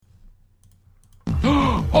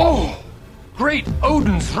great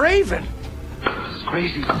Odin's raven. It's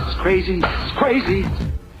crazy. It's crazy. It's crazy.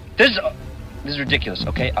 This is ridiculous.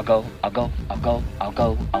 Okay, I'll go.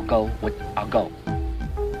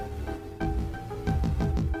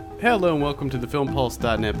 Hello and welcome to the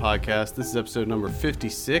FilmPulse.net podcast. This is episode number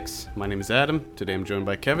 56. My name is Adam. Today I'm joined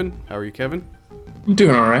by Kevin. How are you, Kevin? I'm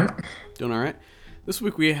doing all right. Doing all right. This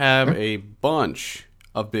week we have a bunch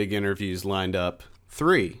of big interviews lined up.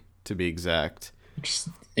 3, to be exact. Just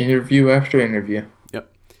interview after interview. Yep.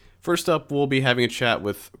 First up, we'll be having a chat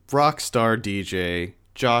with rock star DJ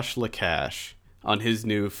Josh LaCash on his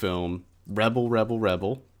new film, Rebel, Rebel,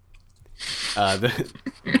 Rebel. It's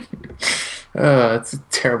a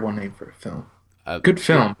terrible name for a film. Good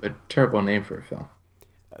film, but terrible name for a film.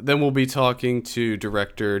 Then we'll be talking to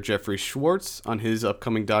director Jeffrey Schwartz on his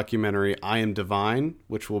upcoming documentary, I Am Divine,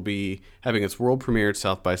 which will be having its world premiere at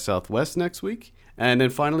South by Southwest next week. And then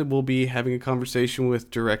finally, we'll be having a conversation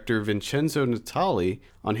with director Vincenzo Natali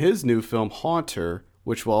on his new film, Haunter,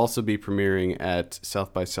 which will also be premiering at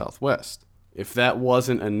South by Southwest. If that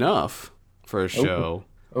wasn't enough for a show,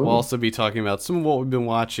 we'll also be talking about some of what we've been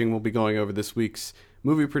watching. We'll be going over this week's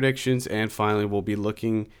movie predictions, and finally, we'll be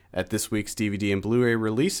looking at this week's DVD and Blu-ray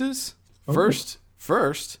releases. First,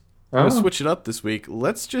 I'm going to switch it up this week.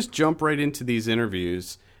 Let's just jump right into these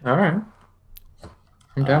interviews. All right.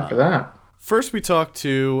 I'm down for that. First, we talked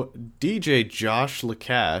to DJ Josh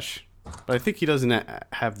LaCash, but I think he doesn't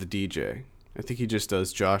have the DJ. I think he just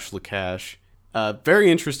does Josh LaCash. Very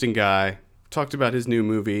interesting guy. Talked about his new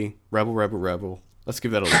movie, Rebel, Rebel, Rebel. Let's give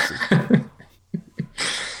that a listen.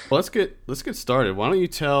 Well, let's get started. Why don't you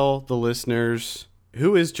tell the listeners,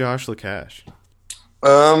 who is Josh LaCash?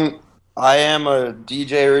 I am a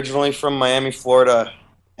DJ originally from Miami, Florida,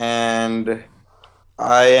 and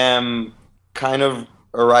I am kind of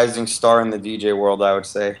a rising star in the DJ world, I would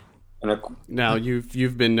say. Now,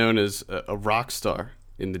 you've been known as a rock star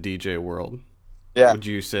in the DJ world. Yeah. Would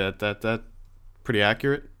you say that pretty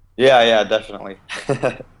accurate? Yeah, definitely.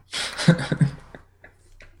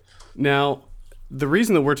 Now, the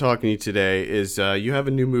reason that we're talking to you today is you have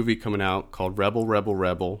a new movie coming out called Rebel, Rebel,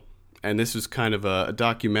 Rebel, and this was kind of a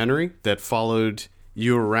documentary that followed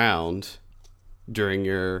you around during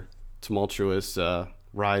your tumultuous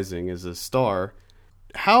rising as a star.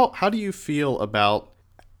 How do you feel about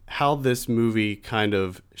how this movie kind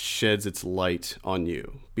of sheds its light on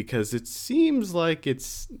you? Because it seems like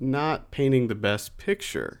it's not painting the best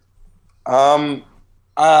picture. I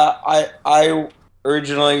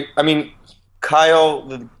originally, Kyle,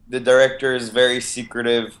 the director, is very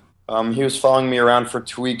secretive. He was following me around for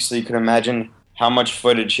 2 weeks, so you can imagine how much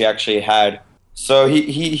footage he actually had. So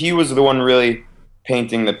he was the one really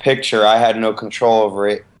painting the picture. I had no control over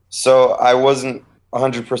it. So I wasn't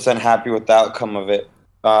 100% happy with the outcome of it.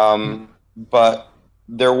 But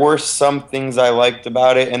there were some things I liked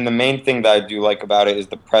about it, and the main thing that I do like about it is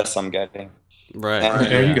the press I'm getting. Right. And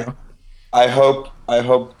there you go. I hope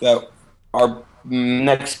that our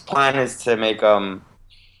next plan is to make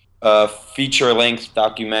a feature-length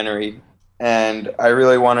documentary, and I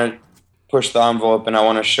really want to push the envelope, and I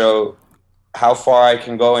want to show how far I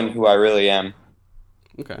can go and who I really am.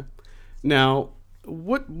 Okay. Now,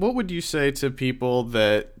 what would you say to people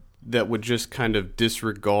that would just kind of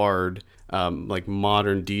disregard like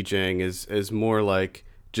modern DJing as more like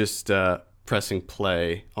just pressing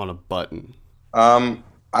play on a button?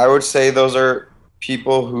 I would say those are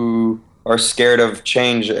people who are scared of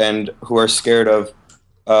change and who are scared of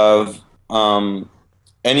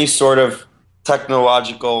any sort of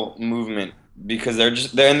technological movement, because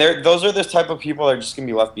those are the type of people that are just gonna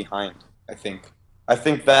be left behind. I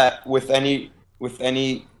think that with any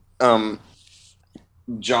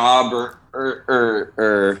job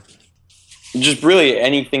or just really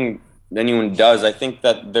anything anyone does, I think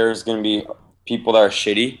that there's gonna be people that are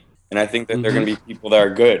shitty, and I think that there are going to be people that are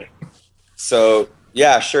good. So,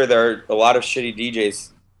 yeah, sure, there are a lot of shitty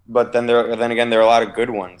DJs, but then again, there are a lot of good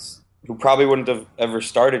ones who probably wouldn't have ever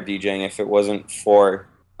started DJing if it wasn't for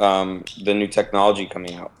the new technology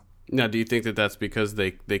coming out. Now, do you think that that's because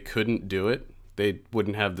they couldn't do it? They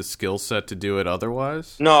wouldn't have the skill set to do it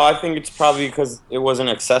otherwise? No, I think it's probably because it wasn't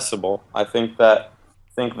accessible. I think that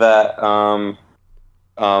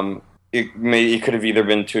it could have either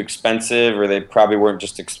been too expensive, or they probably weren't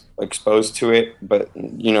just exposed to it. But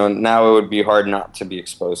now it would be hard not to be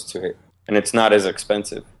exposed to it, and it's not as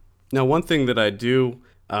expensive. Now, one thing that I do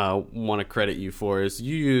want to credit you for is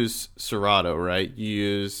you use Serato, right? You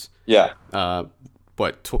use two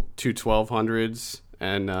 1200s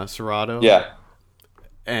and Serato. Yeah,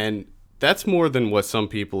 and that's more than what some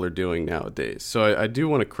people are doing nowadays. So I do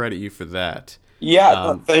want to credit you for that.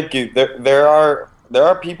 Yeah, thank you. There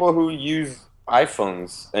are people who use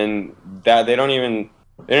iPhones, and that they don't even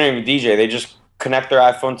DJ. They just connect their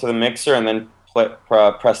iPhone to the mixer and then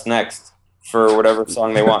press next for whatever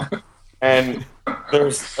song they want. And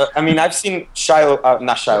there's, I've seen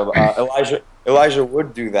Elijah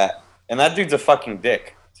Wood do that, and that dude's a fucking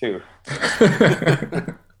dick too.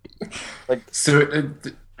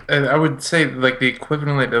 I would say like the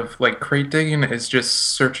equivalent of like crate digging is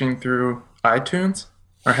just searching through iTunes,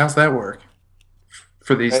 or how's that work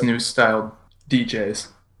for these new style DJs?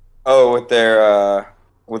 Oh, with their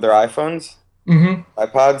iPhones,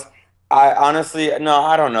 iPods. I honestly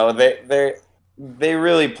I don't know. They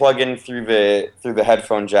really plug in through the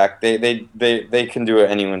headphone jack. They can do what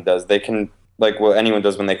anyone does. They can like what anyone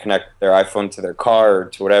does when they connect their iPhone to their car or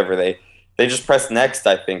to whatever. They just press next.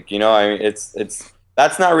 I think it's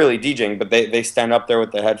that's not really DJing, but they stand up there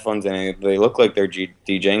with the headphones and they look like they're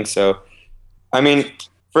DJing. So,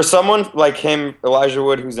 for someone like him, Elijah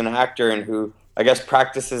Wood, who's an actor and who I guess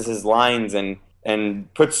practices his lines and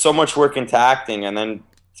puts so much work into acting, and then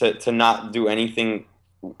to not do anything,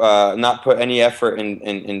 not put any effort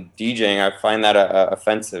in DJing, I find that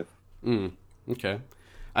offensive. Okay.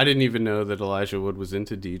 I didn't even know that Elijah Wood was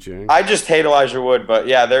into DJing. I just hate Elijah Wood, but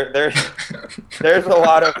yeah, there's a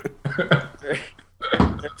lot of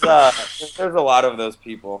there's a lot of those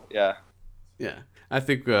people. Yeah. Yeah. I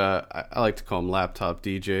think I like to call them laptop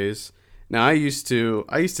DJs. Now I used to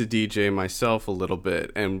DJ myself a little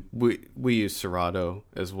bit, and we use Serato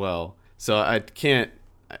as well. So I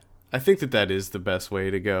think that is the best way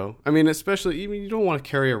to go. Especially you don't want to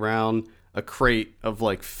carry around a crate of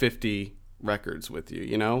like 50 records with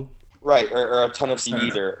you, Right, or a ton of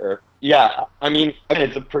CDs, or yeah.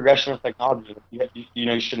 It's a progression of technology.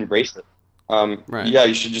 You should embrace it. Right. Yeah,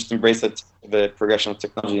 you should just embrace the progression of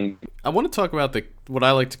technology. I want to talk about what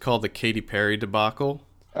I like to call the Katy Perry debacle.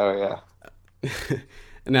 Oh yeah.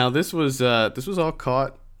 Now this was all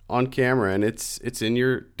caught on camera, and it's in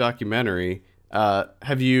your documentary.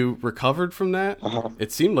 Have you recovered from that?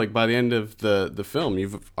 It seemed like by the end of the film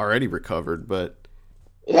you've already recovered, but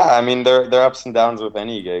yeah, there are ups and downs with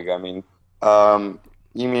any gig. You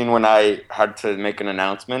mean when I had to make an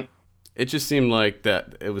announcement? It just seemed like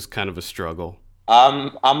that it was kind of a struggle.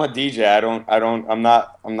 I'm a DJ. I'm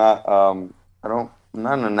not an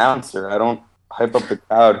announcer. I don't hype up the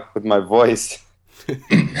crowd with my voice.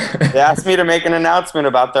 They asked me to make an announcement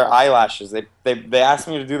about their eyelashes. They asked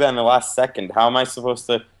me to do that in the last second. How am I supposed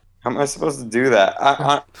to do that?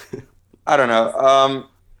 I don't know.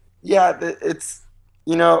 Yeah, it's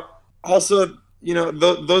also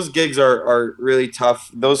those gigs are really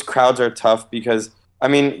tough. Those crowds are tough because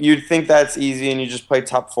you'd think that's easy and you just play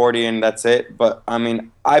top 40 and that's it. But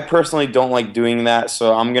I personally don't like doing that,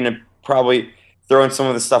 so I'm gonna probably throw in some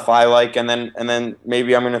of the stuff I like, and then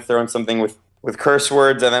maybe I'm gonna throw in something with curse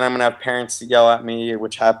words, and then I'm gonna have parents yell at me,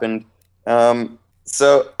 which happened.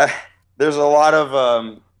 So there's a lot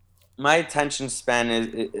of my attention span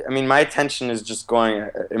is. My attention is just going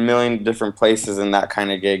a million different places in that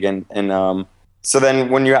kind of gig, and so then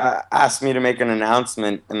when you ask me to make an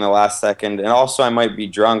announcement in the last second, and also I might be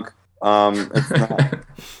drunk, it's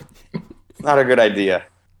not a good idea.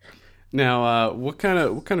 Now, what kind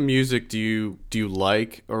of music do you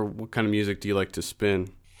like, or what kind of music do you like to spin?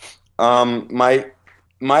 My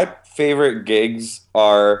favorite gigs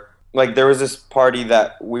are like there was this party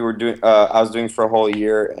that we were doing. I was doing for a whole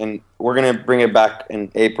year, and we're gonna bring it back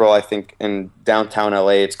in April, I think, in downtown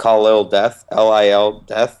LA. It's called Lil Death, Lil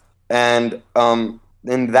Death. And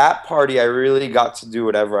in that party, I really got to do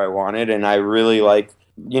whatever I wanted, and I really like,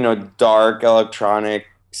 dark electronic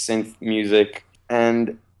synth music,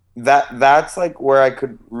 and that's like where I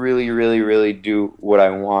could really, really, really do what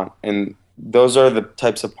I want. And those are the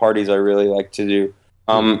types of parties I really like to do.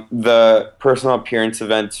 The personal appearance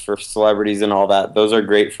events for celebrities and all that, those are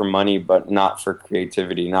great for money, but not for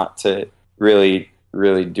creativity, not to really,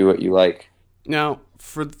 really do what you like. Now,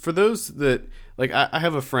 for those that... Like, I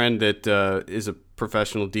have a friend that is a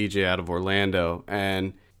professional DJ out of Orlando,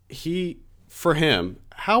 and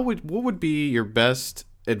what would be your best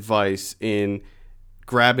advice in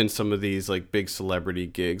grabbing some of these, like, big celebrity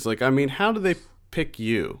gigs? Like, how do they pick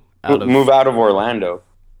you? Move out of Orlando.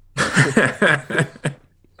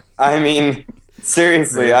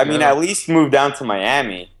 Seriously, at least move down to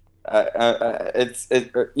Miami. I've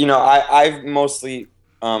mostly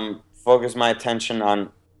focused my attention on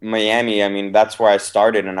Miami. That's where I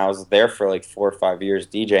started, and I was there for like 4 or 5 years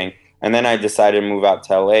DJing, and then I decided to move out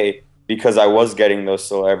to LA because I was getting those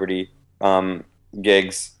celebrity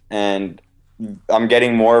gigs, and I'm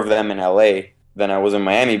getting more of them in LA than I was in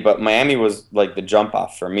Miami. But Miami was like the jump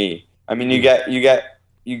off for me. You get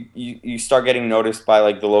you start getting noticed by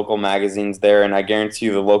like the local magazines there, and I guarantee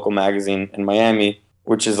you the local magazine in Miami,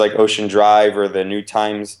 which is like Ocean Drive or the New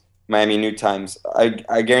Times, Miami New Times,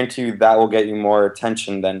 I guarantee you that will get you more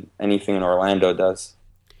attention than anything in Orlando does.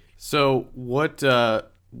 So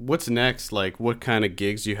what's next? Like, what kind of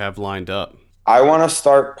gigs you have lined up? I want to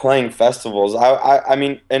start playing festivals. I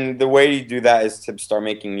mean, and the way you do that is to start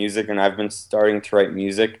making music, and I've been starting to write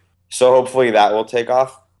music. So hopefully that will take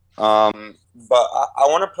off. But I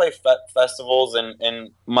want to play festivals,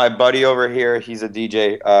 and my buddy over here, he's a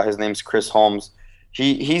DJ. His name's Chris Holmes.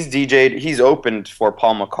 He's DJ'd. He's opened for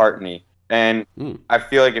Paul McCartney, and I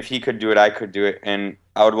feel like if he could do it, I could do it. And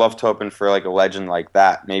I would love to open for like a legend like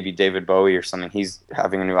that, maybe David Bowie or something. He's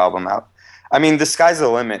having a new album out. I mean, the sky's the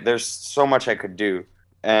limit. There's so much I could do,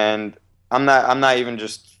 and I'm not even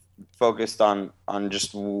just focused on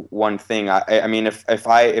just one thing. I mean, if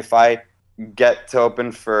I get to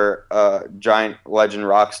open for a giant legend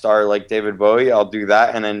rock star like David Bowie, I'll do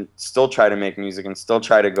that, and then still try to make music and still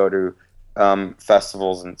try to go to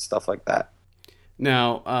festivals and stuff like that.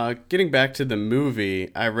 Now, getting back to the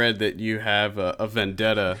movie, I read that you have a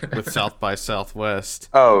vendetta with South by Southwest.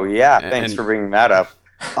 Oh yeah, thanks for bringing that up.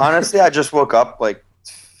 Honestly, I just woke up like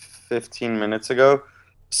 15 minutes ago,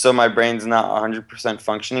 so my brain's not 100%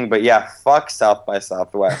 functioning. But yeah, fuck South by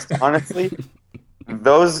Southwest. Honestly,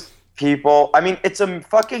 those people, I mean, it's a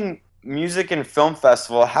fucking music and film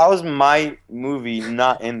festival. How is my movie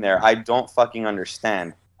not in there? I don't fucking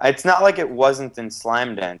understand. It's not like it wasn't in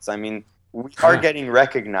Slamdance. I mean, we are getting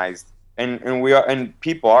recognized, and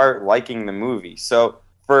people are liking the movie. So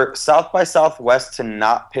for South by Southwest to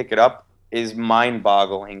not pick it up is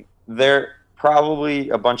mind-boggling. They're probably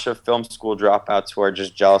a bunch of film school dropouts who are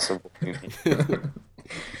just jealous of the movie.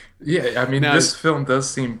 Yeah, I mean, this film does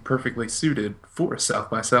seem perfectly suited for South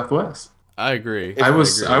by Southwest. I agree. I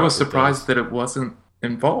was surprised that it wasn't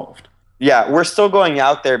involved. Yeah, we're still going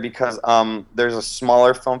out there because there's a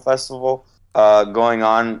smaller film festival going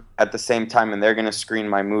on at the same time, and they're going to screen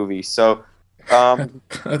my movie. So I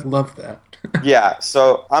love that. Yeah,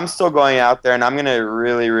 so I'm still going out there, and I'm going to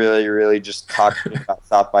really, really, really just talk about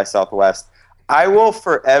South by Southwest. I will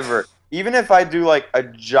forever, even if I do like a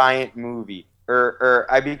giant movie or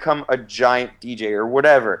I become a giant DJ or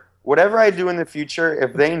whatever I do in the future,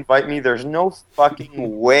 if they invite me, there's no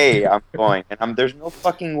fucking way I'm going. And there's no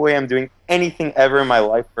fucking way I'm doing anything ever in my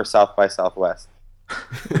life for South by Southwest.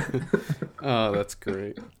 Oh, that's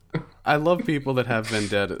great. I love people that have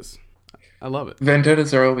vendettas. I love it.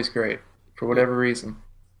 Vendettas are always great for whatever reason.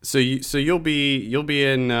 So you'll be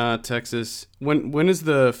in Texas. When is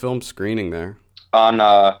the film screening there? On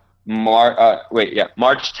March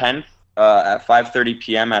 10th at 5:30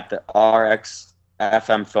 p.m. at the RX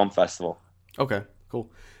FM Film Festival. Okay, cool.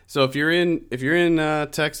 So if you're in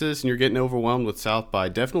Texas and you're getting overwhelmed with South by,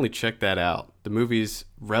 definitely check that out. The movie's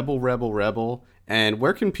Rebel, Rebel, Rebel. And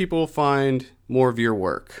where can people find more of your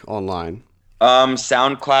work online?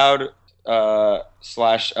 SoundCloud /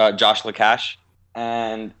 Josh LaCash.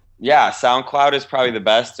 And yeah, SoundCloud is probably the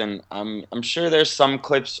best, and I'm sure there's some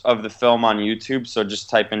clips of the film on YouTube, so just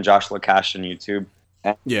type in Josh LaCash on YouTube.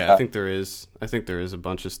 And, yeah, I think there is a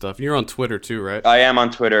bunch of stuff. You're on Twitter too, right? I am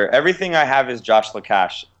on Twitter. Everything I have is Josh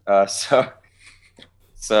LaCash.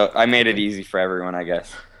 So I made it easy for everyone, I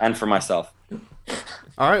guess, and for myself.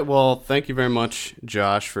 All right, well, thank you very much,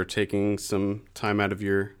 Josh, for taking some time out of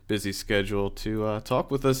your busy schedule to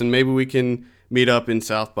talk with us, and maybe we can meet up in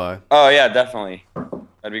South by. Oh, yeah, definitely.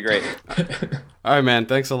 That'd be great. All right, man,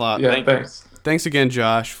 thanks a lot. Yeah, thanks. Thanks again,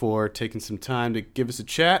 Josh, for taking some time to give us a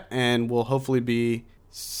chat, and we'll hopefully be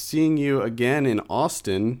seeing you again in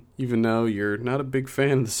Austin, even though you're not a big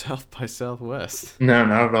fan of the South by Southwest. No,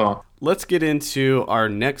 not at all. Let's get into our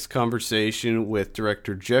next conversation with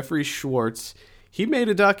director Jeffrey Schwartz. He made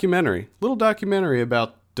a little documentary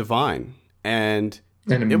about Divine, and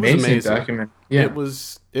an it was amazing. documentary. Yeah. It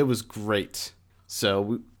was great.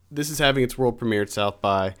 So this is having its world premiere at South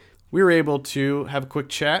by. We were able to have a quick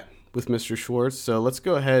chat with Mr. Schwartz, so let's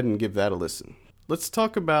go ahead and give that a listen. Let's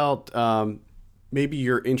talk about maybe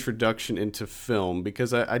your introduction into film,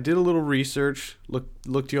 because I did a little research,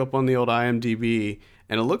 looked you up on the old IMDb,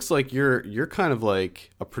 and it looks like you're kind of like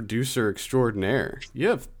a producer extraordinaire. You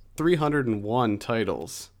have 301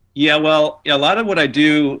 titles. Yeah, well, a lot of what I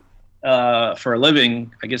do for a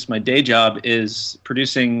living, I guess my day job, is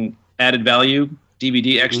producing added value,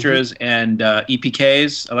 DVD extras, and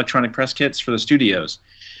EPKs, electronic press kits for the studios.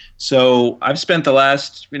 So I've spent the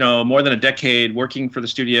last, more than a decade working for the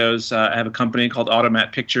studios. I have a company called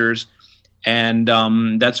Automat Pictures, and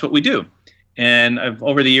that's what we do. And I've,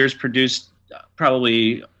 over the years, produced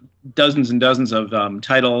probably dozens and dozens of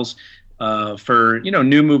titles, for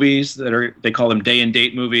new movies they call them day and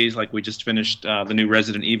date movies. Like we just finished the new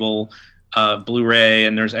Resident Evil Blu-ray,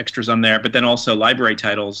 and there's extras on there. But then also library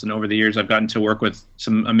titles. And over the years, I've gotten to work with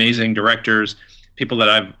some amazing directors, people that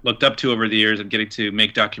I've looked up to over the years, and getting to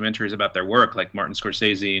make documentaries about their work, like Martin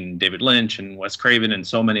Scorsese and David Lynch and Wes Craven and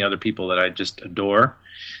so many other people that I just adore.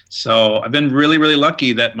 So I've been really, really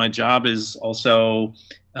lucky that my job is also,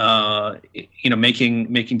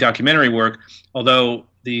 making documentary work. Although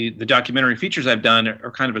the documentary features I've done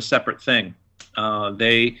are kind of a separate thing.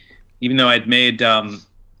 Even though I'd made,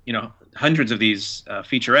 hundreds of these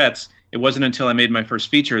featurettes, it wasn't until I made my first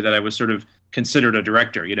feature that I was sort of considered a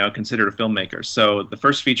director, considered a filmmaker. So the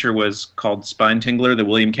first feature was called Spine Tingler, the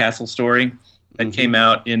William Castle story, that came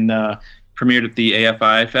out premiered at the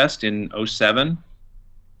AFI Fest in 2007,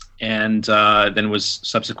 and then was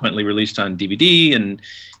subsequently released on DVD, and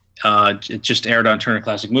it just aired on Turner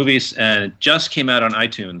Classic Movies, and it just came out on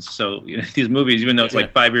iTunes. So these movies, even though it's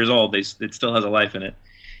like 5 years old, it still has a life in it.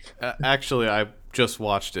 Actually, I just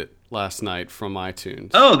watched it last night from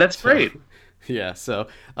iTunes. Oh, that's great. Yeah. So,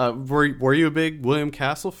 were you a big William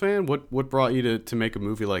Castle fan? What brought you to make a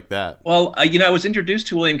movie like that? Well, I was introduced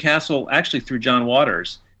to William Castle actually through John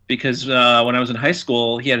Waters, because when I was in high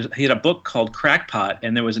school, he had a book called Crackpot,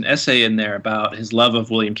 and there was an essay in there about his love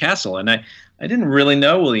of William Castle. And I didn't really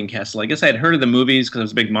know William Castle. I guess I had heard of the movies because I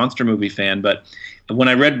was a big monster movie fan, but when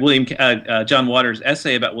I read John Waters'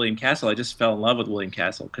 essay about William Castle, I just fell in love with William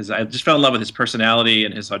Castle, because I just fell in love with his personality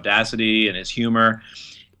and his audacity and his humor.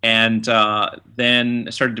 And then I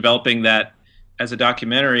started developing that as a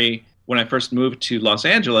documentary when I first moved to Los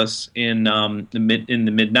Angeles in the mid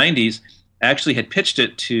 '90s. I actually had pitched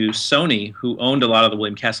it to Sony, who owned a lot of the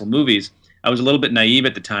William Castle movies. I was a little bit naive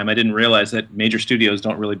at the time. I didn't realize that major studios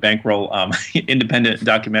don't really bankroll independent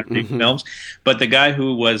documentary films. But the guy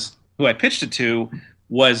who I pitched it to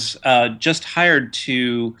was just hired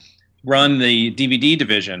to run the DVD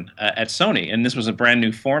division at Sony, and this was a brand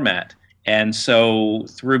new format. And so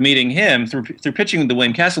through meeting him, through pitching the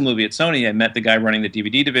William Castle movie at Sony, I met the guy running the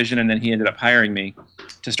DVD division, and then he ended up hiring me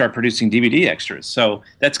to start producing DVD extras. So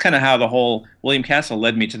that's kind of how the whole William Castle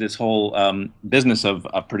led me to this whole business of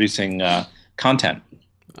producing content.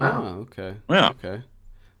 Oh, okay. Yeah. Okay.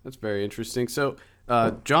 That's very interesting. So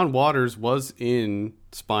John Waters was in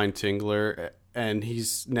Spine Tingler, and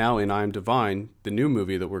he's now in I Am Divine, the new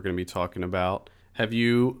movie that we're going to be talking about. Have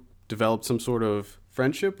you developed some sort of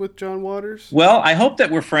friendship with John Waters? Well, I hope that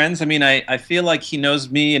we're friends. I mean, I feel like he knows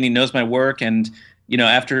me and he knows my work. And,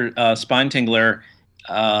 after Spine Tingler,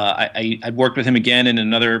 I worked with him again in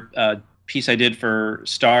another piece I did for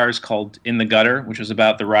Stars called In the Gutter, which was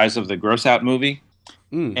about the rise of the Gross Out movie.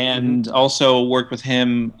 And also worked with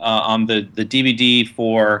him on the DVD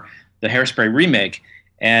for the Hairspray remake.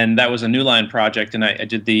 And that was a New Line project, and I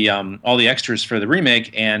did all the extras for the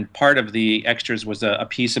remake, and part of the extras was a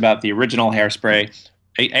piece about the original Hairspray,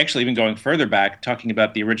 actually even going further back, talking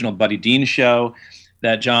about the original Buddy Dean show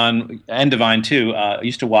that John, and Divine too,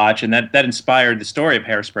 used to watch, and that inspired the story of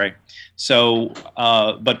Hairspray. So,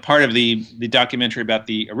 but part of the documentary about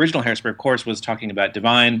the original Hairspray, of course, was talking about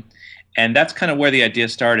Divine, and that's kind of where the idea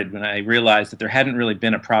started, when I realized that there hadn't really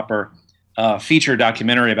been a proper feature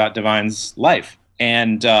documentary about Divine's life.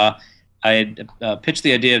 And I had pitched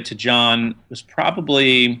the idea to John. It was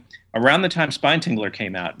probably around the time Spine Tingler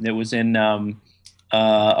came out. It was in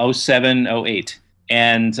 07, 08.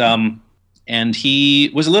 And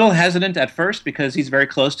he was a little hesitant at first because he's very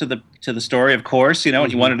close to the story, of course,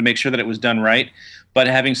 and he wanted to make sure that it was done right. But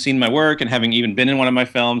having seen my work and having even been in one of my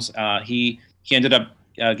films, he ended up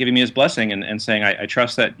giving me his blessing and saying, I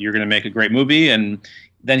trust that you're going to make a great movie. And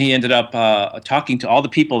then he ended up talking to all the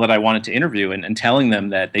people that I wanted to interview and telling them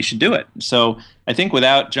that they should do it. So I think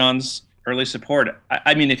without John's early support,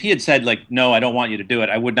 I mean, if he had said, like, no, I don't want you to do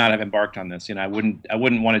it, I would not have embarked on this. I wouldn't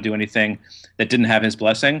want to do anything that didn't have his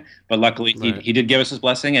blessing. But luckily, he did give us his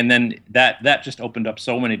blessing, and then that just opened up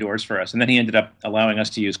so many doors for us. And then he ended up allowing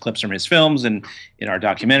us to use clips from his films and in our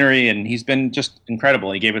documentary, and he's been just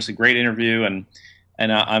incredible. He gave us a great interview, and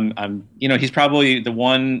I'm he's probably the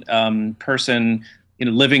one person,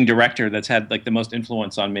 living director that's had like the most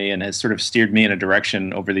influence on me and has sort of steered me in a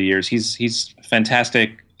direction over the years. He's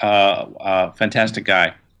fantastic, fantastic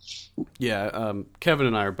guy. Yeah, Kevin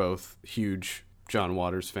and I are both huge John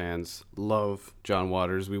Waters fans. Love John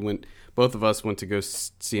Waters. Both of us went to go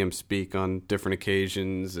see him speak on different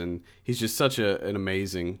occasions, and he's just such an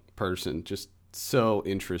amazing person. Just so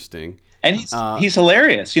interesting. And he's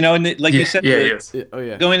hilarious, and you said, he is.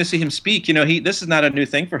 Going to see him speak, this is not a new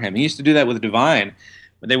thing for him. He used to do that with Divine.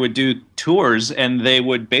 They would do tours, and they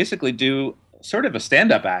would basically do sort of a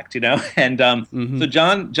stand-up act, And so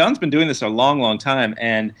John's been doing this a long, long time,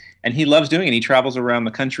 and he loves doing it. He travels around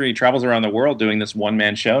the country, he travels around the world doing this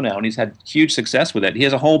one-man show now, and he's had huge success with it. He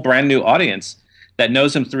has a whole brand new audience that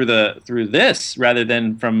knows him through this rather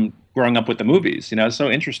than from growing up with the movies. It's so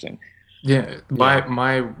interesting. Yeah,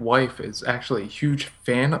 my wife is actually a huge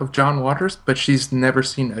fan of John Waters, but she's never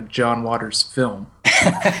seen a John Waters film.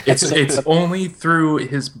 It's only through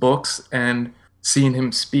his books and seeing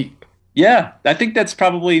him speak. Yeah, I think that's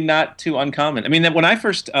probably not too uncommon. I mean, when I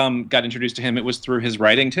first got introduced to him, it was through his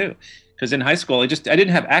writing too, because in high school I didn't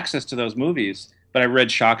have access to those movies, but I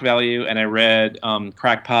read Shock Value and I read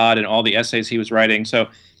Crackpot and all the essays he was writing. So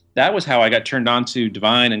that was how I got turned on to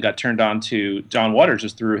Divine and got turned on to John Waters,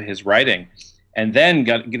 was through his writing, and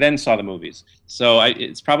then saw the movies. So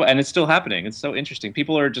it's still happening. It's so interesting.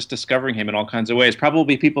 People are just discovering him in all kinds of ways.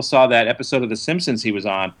 Probably people saw that episode of The Simpsons he was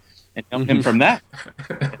on and know him from that.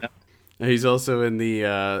 He's also in the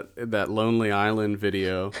that Lonely Island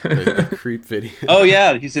video, the creep video. Oh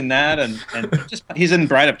yeah, he's in that, and he's in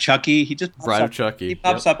Bride of Chucky. He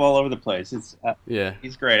pops up all over the place. It's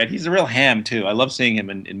he's great, and he's a real ham too. I love seeing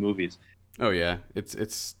him in movies. Oh yeah,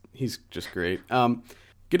 he's just great.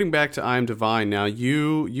 Getting back to I Am Divine now,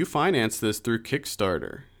 you finance this through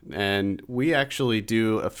Kickstarter, and we actually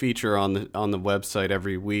do a feature on the website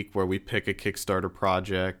every week where we pick a Kickstarter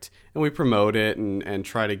project and we promote it and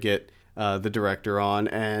try to get the director on,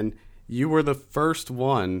 and you were the first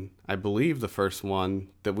one, I believe the first one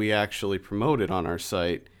that we actually promoted on our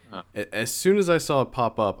site. As soon as I saw it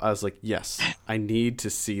pop up, I was like, yes, I need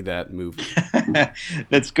to see that movie.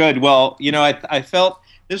 That's good. Well, I felt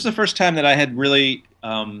this was the first time that I had really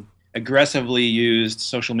aggressively used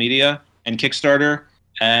social media and Kickstarter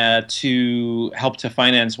to help to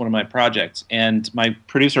finance one of my projects. And my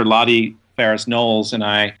producer, Lottie Ferris Knowles, and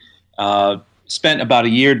I spent about a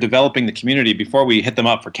year developing the community before we hit them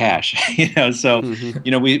up for cash. We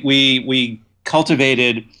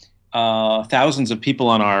cultivated thousands of people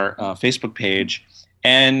on our Facebook page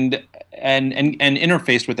and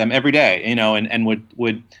interfaced with them every day, and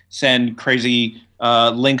would send crazy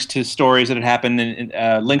links to stories that had happened,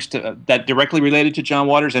 and links to that directly related to John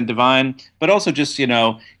Waters and Divine, but also just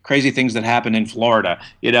crazy things that happened in Florida,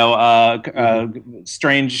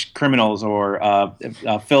 strange criminals or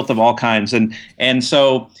filth of all kinds, and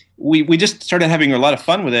so we just started having a lot of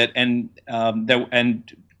fun with it, and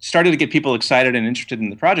started to get people excited and interested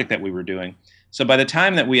in the project that we were doing. So by the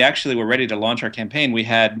time that we actually were ready to launch our campaign, we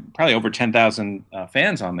had probably over 10,000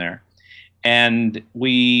 fans on there. And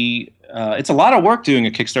it's a lot of work doing a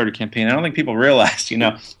Kickstarter campaign. I don't think people realize,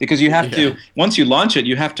 because you have to, once you launch it,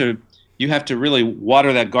 you have to really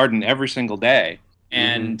water that garden every single day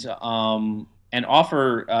and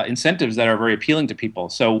offer incentives that are very appealing to people.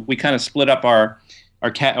 So we kind of split up our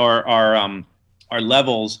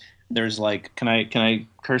levels. There's like, can I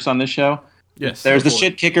curse on this show? Yes. There's the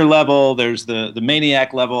shit kicker level. There's the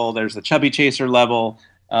maniac level. There's the chubby chaser level.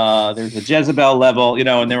 There's the Jezebel level.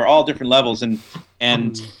 And they were all different levels. And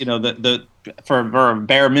for a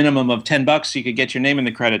bare minimum of $10, you could get your name in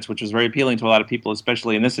the credits, which was very appealing to a lot of people,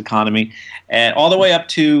 especially in this economy. And all the way up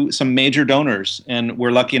to some major donors. And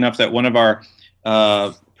we're lucky enough that one of our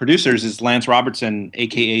producers is Lance Robertson,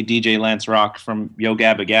 aka DJ Lance Rock from Yo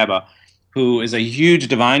Gabba Gabba, who is a huge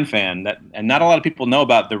Divine fan, and not a lot of people know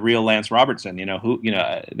about the real Lance Robertson. They know who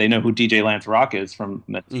DJ Lance Rock is from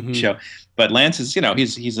that show, but Lance is,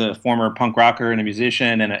 he's a former punk rocker and a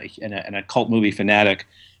musician and a cult movie fanatic.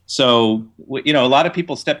 So, a lot of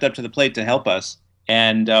people stepped up to the plate to help us,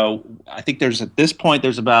 and I think there's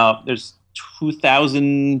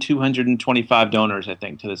 2,225 donors, I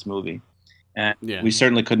think, to this movie, and we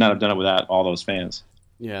certainly could not have done it without all those fans.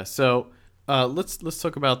 Yeah. So. Let's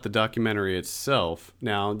talk about the documentary itself.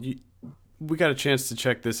 Now, we got a chance to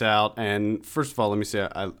check this out, and first of all, let me say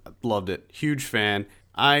I loved it. Huge fan.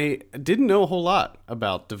 I didn't know a whole lot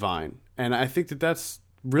about Divine, and I think that's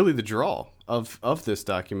really the draw of this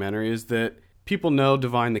documentary, is that people know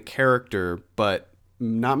Divine the character, but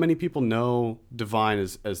not many people know Divine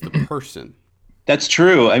as the person. That's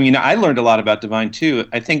true. I mean, I learned a lot about Divine too.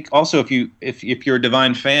 I think also if you're a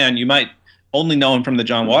Divine fan, you might only know him from the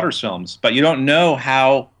John Waters films, but you don't know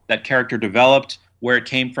how that character developed, where it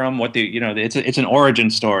came from, it's an origin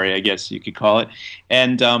story, I guess you could call it.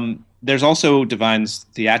 And there's also Divine's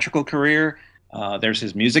theatrical career, there's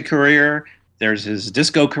his music career, there's his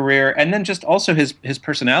disco career, and then just also his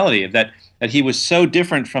personality, that he was so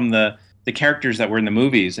different from the characters that were in the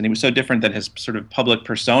movies, and he was so different than his sort of public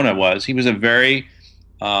persona was. He was a very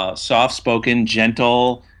soft-spoken,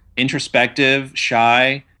 gentle, introspective,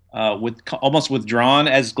 shy, almost withdrawn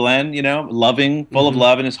as Glenn, loving, full of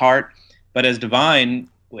love in his heart. But as Divine,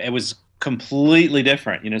 it was completely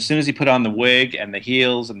different. As soon as he put on the wig and the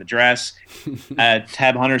heels and the dress,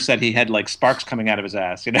 Tab Hunter said he had like sparks coming out of his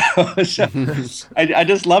ass. So I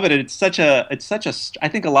just love it. It's such a. I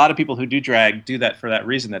think a lot of people who do drag do that for that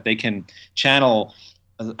reason, that they can channel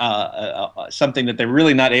something that they're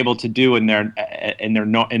really not able to do in their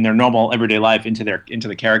normal everyday life into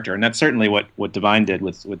the character, and that's certainly what Divine did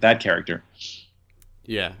with that character.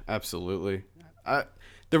 Yeah, absolutely.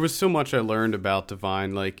 There was so much I learned about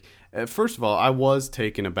Divine. Like, first of all, I was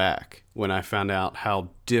taken aback when I found out how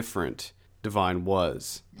different Divine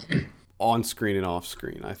was on screen and off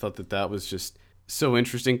screen. I thought that was just so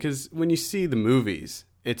interesting, because when you see the movies,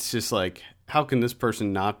 it's just like, how can this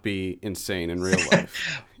person not be insane in real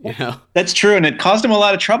life? That's true, and it caused him a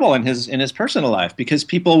lot of trouble in his personal life, because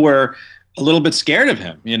people were a little bit scared of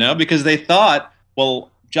him, because they thought, well,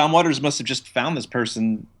 John Waters must have just found this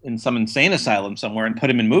person in some insane asylum somewhere and put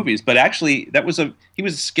him in movies. But actually, he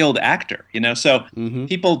was a skilled actor, So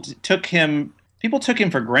people took him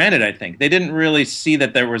for granted. I think they didn't really see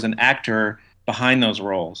that there was an actor behind those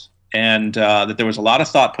roles, and that there was a lot of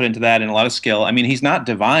thought put into that and a lot of skill. I mean, he's not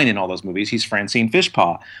Divine in all those movies. He's Francine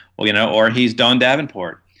Fishpaw, or he's Dawn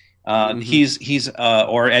Davenport. He's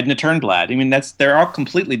or Edna Turnblad. I mean, they're all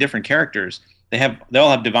completely different characters. They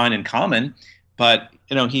all have Divine in common, but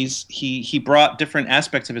he brought different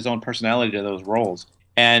aspects of his own personality to those roles,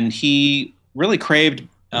 and he really craved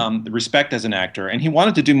respect as an actor, and he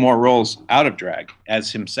wanted to do more roles out of drag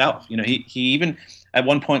as himself. He even at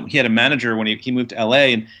one point he had a manager when he moved to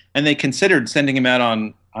L.A. and they considered sending him out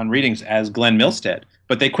on readings as Glenn Milstead,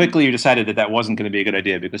 but they quickly decided that wasn't going to be a good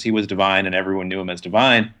idea, because he was Divine and everyone knew him as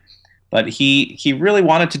Divine. But he really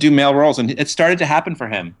wanted to do male roles, and it started to happen for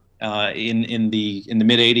him in the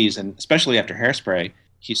mid '80s, and especially after Hairspray.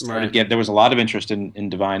 He started there was a lot of interest in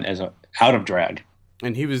Divine as out of drag.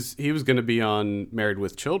 And he was going to be on Married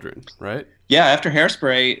with Children, right? Yeah, after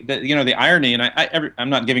Hairspray, the irony, and I'm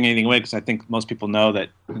not giving anything away, because I think most people know that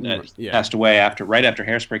he passed away right after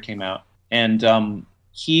Hairspray came out, and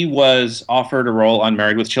he was offered a role on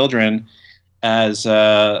Married with Children as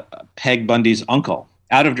Peg Bundy's uncle,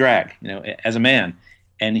 out of drag, as a man,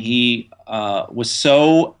 and he was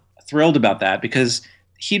so thrilled about that, because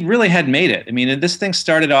he really had made it. I mean, this thing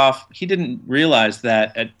started off, he didn't realize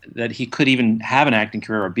that he could even have an acting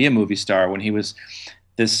career or be a movie star when he was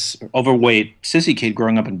this overweight sissy kid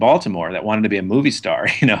growing up in Baltimore that wanted to be a movie star.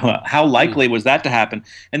 How likely was that to happen?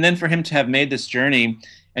 And then for him to have made this journey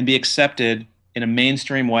and be accepted in a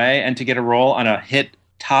mainstream way and to get a role on a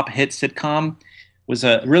top hit sitcom was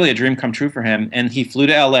really a dream come true for him. And he flew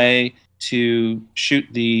to L.A. to shoot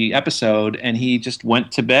the episode, and he just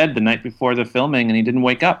went to bed the night before the filming, and he didn't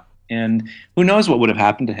wake up. And who knows what would have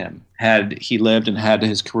happened to him had he lived and had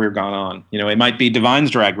his career gone on. It might be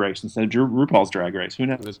Divine's Drag Race instead of RuPaul's Drag Race. Who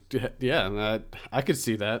knows? Yeah, I could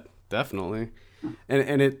see that, definitely.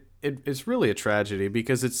 And it's really a tragedy,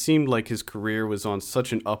 because it seemed like his career was on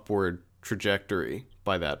such an upward trajectory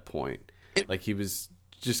by that point. Like, he was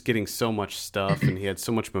just getting so much stuff, and he had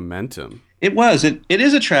so much momentum. It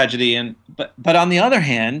is a tragedy, but on the other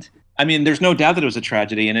hand, I mean, there's no doubt that it was a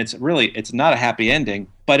tragedy, and it's not a happy ending.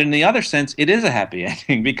 But in the other sense, it is a happy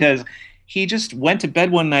ending, because he just went to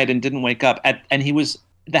bed one night and didn't wake up, and he was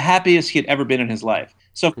the happiest he had ever been in his life.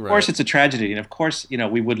 So of course it's a tragedy, and of course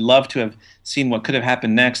we would love to have seen what could have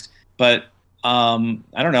happened next. But I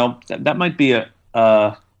don't know, that might be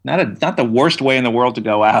not the worst way in the world to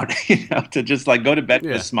go out, to just like go to bed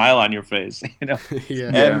with a smile on your face,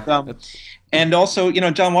 And also,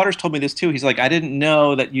 John Waters told me this too. He's like, I didn't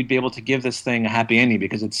know that you'd be able to give this thing a happy ending,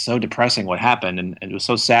 because it's so depressing what happened, and it was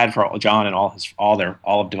so sad for John and all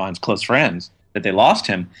of Divine's close friends that they lost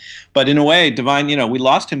him. But in a way, Divine, we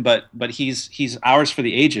lost him, but he's ours for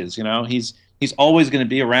the ages. He's always going to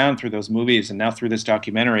be around through those movies, and now through this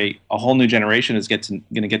documentary, a whole new generation is going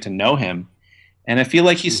to get to know him. And I feel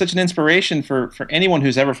like he's such an inspiration for anyone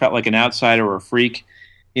who's ever felt like an outsider or a freak.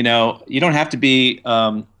 You don't have to be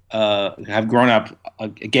have grown up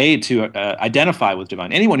gay to identify with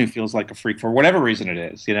Divine. Anyone who feels like a freak for whatever reason it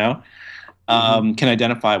is, can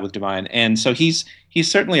identify with Divine. And so he's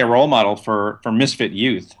certainly a role model for misfit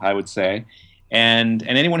youth, I would say, and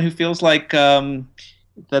anyone who feels like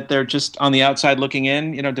that they're just on the outside looking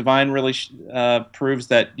in. Divine really proves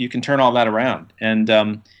that you can turn all that around.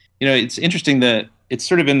 And it's interesting that it's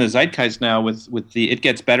sort of in the zeitgeist now with the It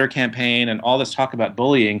Gets Better campaign and all this talk about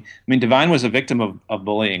bullying. I mean, Divine was a victim of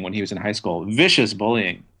bullying when he was in high school, vicious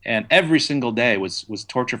bullying. And every single day was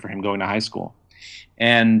torture for him going to high school.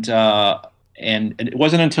 And it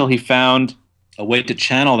wasn't until he found a way to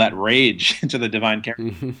channel that rage into the Divine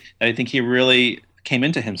character that I think he really came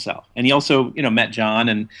into himself. And he also, met John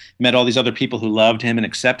and met all these other people who loved him and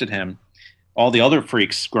accepted him. All the other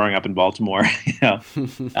freaks growing up in Baltimore,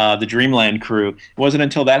 the Dreamland crew. It wasn't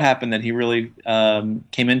until that happened that he really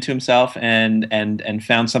came into himself and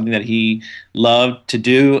found something that he loved to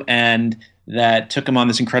do, and that took him on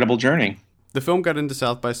this incredible journey. The film got into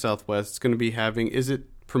South by Southwest. It's going to be is it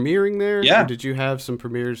premiering there? Yeah. Or did you have some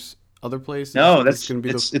premieres other places? No,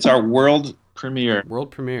 it's our world premiere.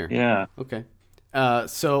 World premiere. Yeah. Okay.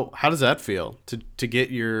 So how does that feel to get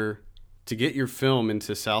your film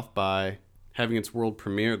into South by, having its world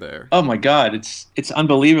premiere there? Oh my God, it's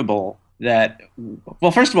unbelievable that.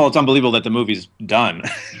 Well, first of all, it's unbelievable that the movie's done.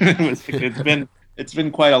 It's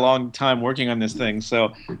been quite a long time working on this thing.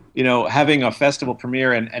 So, having a festival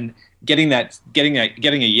premiere and getting a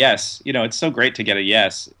yes. It's so great to get a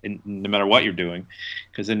yes no matter what you're doing,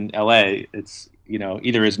 because in LA it's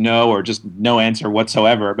either is no or just no answer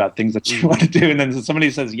whatsoever about things that you want to do, and then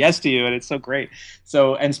somebody says yes to you, and it's so great.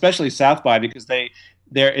 So, and especially South by, because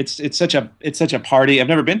it's such a party. I've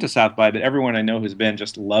never been to South by, but everyone I know who's been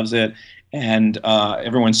just loves it, and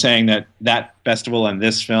everyone's saying that festival and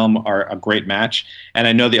this film are a great match. And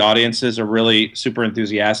I know the audiences are really super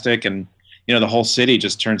enthusiastic, and the whole city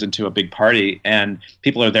just turns into a big party, and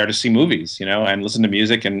people are there to see movies, and listen to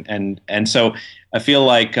music, and so I feel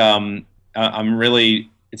like I'm really.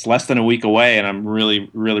 It's less than a week away, and I'm really,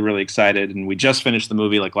 really, really excited. And we just finished the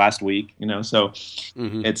movie like last week, so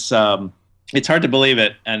it's hard to believe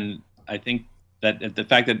it, and I think that the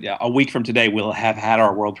fact that a week from today we'll have had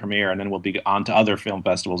our world premiere, and then we'll be on to other film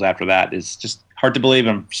festivals after that is just hard to believe.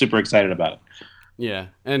 I'm super excited about it. Yeah,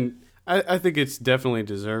 and I think it's definitely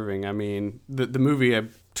deserving. I mean, the movie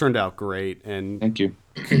turned out great, and thank you.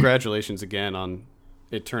 Congratulations again on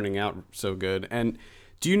it turning out so good. And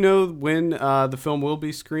do you know when the film will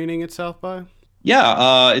be screening at South by?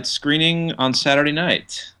 Yeah, it's screening on Saturday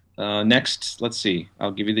night. Next, let's see,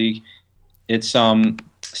 I'll give you it's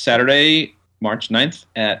Saturday, March 9th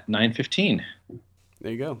at 9:15.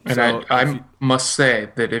 There you go. And so I must say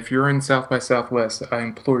that if you're in South by Southwest, I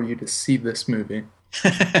implore you to see this movie.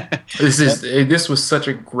 This was such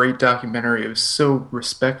a great documentary. It was so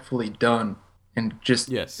respectfully done, and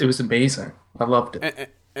It was amazing. I loved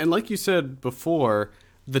it. And like you said before,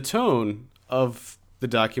 the tone of the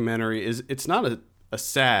documentary it's not a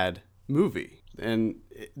sad movie, and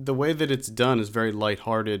the way that it's done is very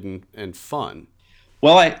lighthearted and fun.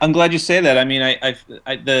 Well, I'm glad you say that. I mean,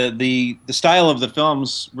 the style of the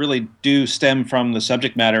films really do stem from the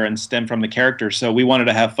subject matter and stem from the characters. So we wanted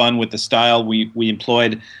to have fun with the style. We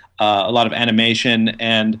employed a lot of animation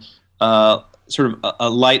and sort of a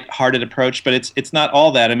light-hearted approach, but it's not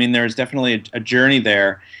all that. I mean, there's definitely a journey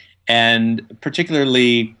there, and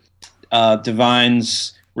particularly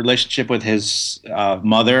Divine's relationship with his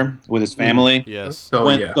mother, with his family. Yes.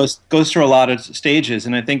 Goes through a lot of stages,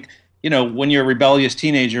 and I think when you're a rebellious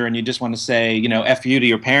teenager and you just want to say F you to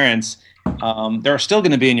your parents, they're still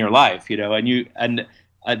going to be in your life, and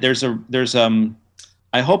there's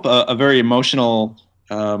I hope a very emotional.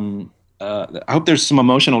 I hope there's some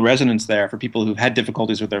emotional resonance there for people who've had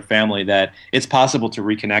difficulties with their family, that it's possible to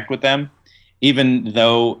reconnect with them, even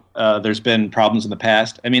though there's been problems in the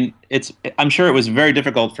past. I mean, I'm sure it was very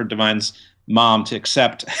difficult for Divine's mom to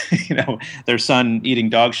accept, their son eating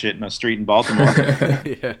dog shit in a street in Baltimore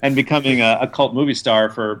yeah. and becoming a cult movie star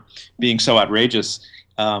for being so outrageous.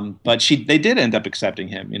 But they did end up accepting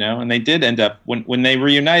him, and they did end up, when they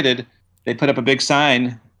reunited, they put up a big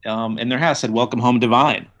sign in their house that said, "Welcome home,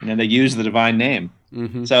 Divine." They used the Divine name.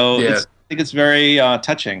 Mm-hmm. So I think it's very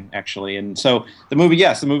touching, actually. And so the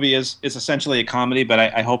movie is essentially a comedy, but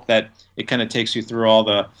I hope that it kind of takes you through all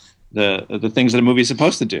the things that a movie is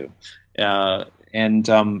supposed to do.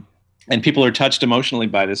 And people are touched emotionally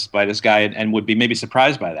by this guy and would be maybe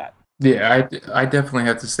surprised by that. Yeah, I definitely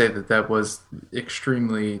have to say that was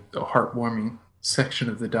extremely a heartwarming section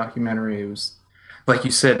of the documentary. It was, like you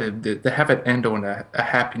said, to have it end on a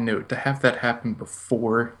happy note, to have that happen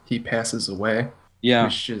before he passes away. Yeah,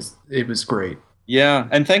 it was great. Yeah,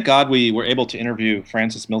 and thank God we were able to interview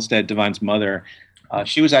Frances Milstead, Divine's mother.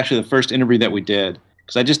 She was actually the first interview that we did,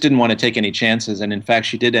 because I just didn't want to take any chances. And in fact,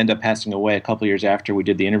 she did end up passing away a couple years after we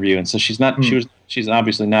did the interview. And so she's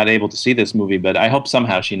obviously not able to see this movie, but I hope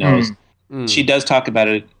somehow she knows. She does talk about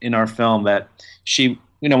it in our film, that she,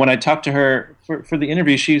 when I talked to her for the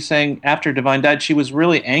interview, she was saying after Divine died, she was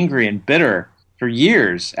really angry and bitter for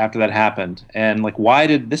years after that happened. And like, why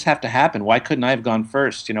did this have to happen? Why couldn't I have gone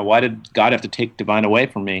first? Why did God have to take Divine away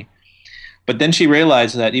from me? But then she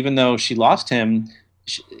realized that even though she lost him,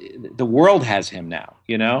 the world has him now,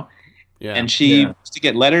 Yeah. And she used to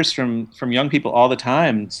get letters from young people all the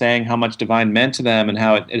time saying how much Divine meant to them and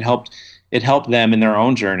how it helped them in their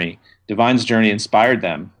own journey. Divine's journey inspired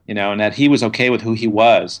them, and that he was okay with who he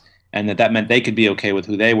was, and that meant they could be okay with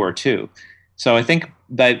who they were too. So I think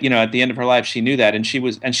that at the end of her life, she knew that, and she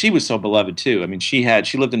was so beloved too. I mean, she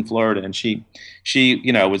lived in Florida, and she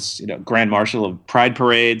was grand marshal of pride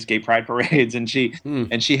parades, gay pride parades, and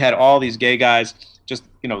she had all these gay guys just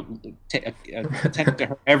attend to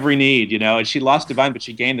her every need, and she lost Divine, but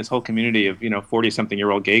she gained this whole community of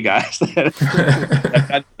 40-something-year-old gay guys that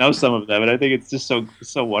got to know some of them, and I think it's just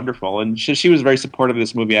so wonderful. And she was very supportive of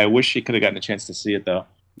this movie. I wish she could have gotten a chance to see it though.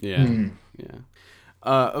 Yeah.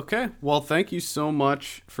 Okay, well, thank you so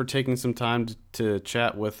much for taking some time to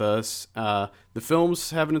chat with us. The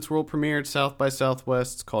film's having its world premiere at South by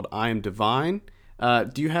Southwest. It's called I Am Divine.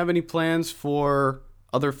 Do you have any plans for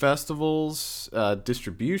other festivals,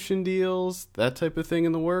 distribution deals, that type of thing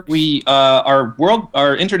in the works? We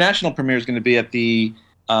our international premiere is going to be at the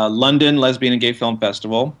London Lesbian and Gay Film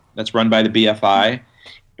Festival. That's run by the BFI.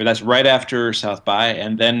 That's right after South by,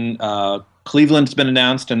 and then Cleveland's been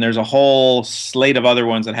announced, and there's a whole slate of other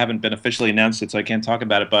ones that haven't been officially announced yet, so I can't talk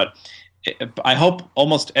about it. But I hope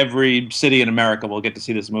almost every city in America will get to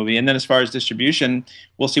see this movie. And then as far as distribution,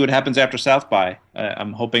 we'll see what happens after South by.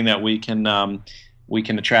 I'm hoping that we can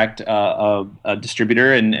attract a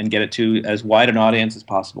distributor and get it to as wide an audience as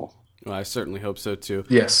possible. Well, I certainly hope so too.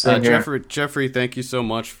 Yes, Jeffrey, thank you so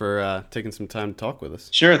much for taking some time to talk with us.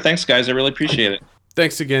 Sure, thanks guys, I really appreciate it.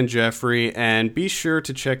 Thanks again, Jeffrey, and be sure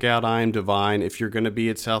to check out I Am Divine if you're going to be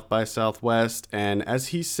at South by Southwest. And as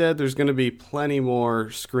he said, there's going to be plenty more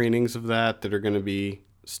screenings of that are going to be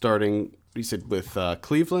starting, he said, with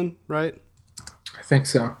Cleveland, right? I think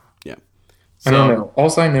so. Yeah. I don't know.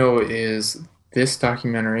 All I know is this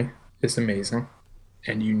documentary is amazing,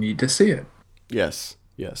 and you need to see it. Yes.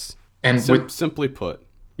 And simply put.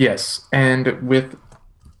 Yes, and with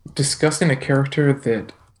discussing a character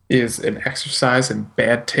that is an exercise in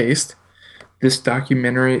bad taste, this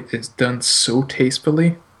documentary is done so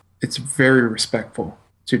tastefully. It's very respectful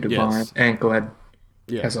to Divine and Gled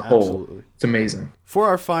as a whole. Absolutely. It's amazing. For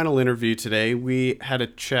our final interview today, we had a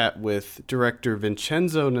chat with director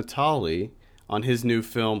Vincenzo Natali on his new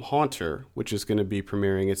film Haunter, which is going to be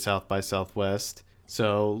premiering at South by Southwest.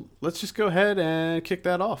 So let's just go ahead and kick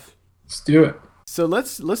that off. Let's do it. So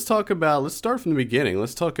let's start from the beginning.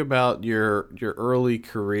 Let's talk about your early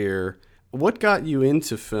career. What got you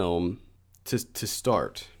into film to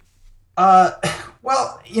start?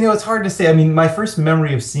 Well, it's hard to say. I mean, my first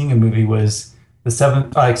memory of seeing a movie was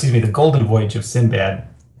the Golden Voyage of Sinbad,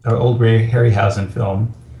 an old Ray Harryhausen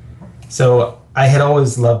film. So I had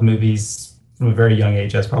always loved movies from a very young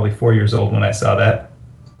age. I was probably 4 years old when I saw that.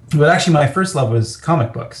 But actually, my first love was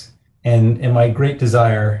comic books. And my great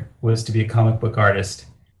desire was to be a comic book artist.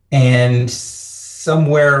 And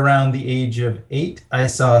somewhere around the age of 8, I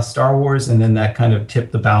saw Star Wars, and then that kind of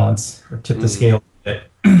tipped the balance, or tipped the scale a bit.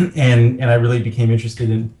 And I really became interested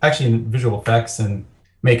in visual effects and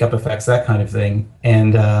makeup effects, that kind of thing.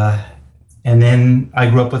 And then I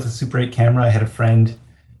grew up with a Super 8 camera. I had a friend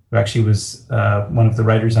who actually was one of the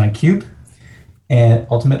writers on Cube, and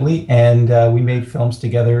we made films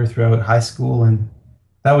together throughout high school, and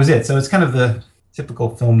that was it. So it's kind of the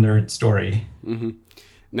typical film nerd story. Mm-hmm.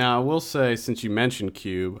 Now, I will say, since you mentioned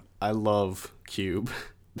Cube, I love Cube.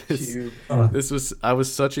 I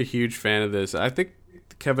was such a huge fan of this. I think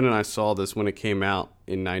Kevin and I saw this when it came out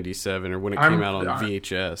in '97, or when it came out on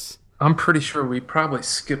VHS. I'm pretty sure we probably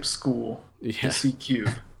skipped school to see Cube.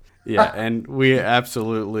 Yeah, and we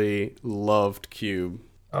absolutely loved Cube.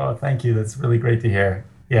 Oh, thank you. That's really great to hear.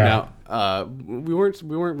 Yeah. Now, we weren't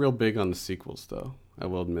real big on the sequels, though. I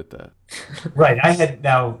will admit that. Right.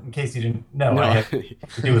 In case you didn't know, I had to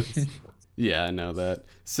do with this. Yeah, I know that.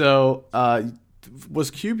 So, was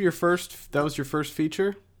Cube your first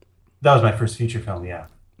feature? That was my first feature film, yeah.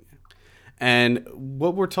 And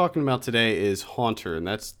what we're talking about today is Haunter, and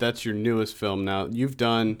that's your newest film. Now, you've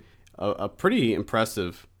done a pretty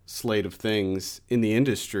impressive slate of things in the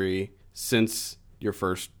industry since your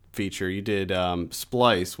first feature. You did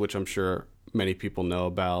Splice, which I'm sure many people know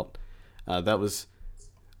about. That was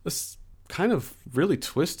a kind of really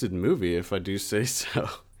twisted movie, if I do say so.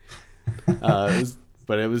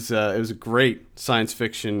 But it was a great science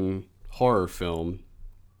fiction horror film.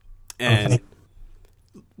 And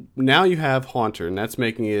now you have Haunter, and that's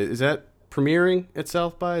making it. Is that premiering at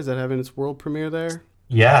South by? Is that having its world premiere there?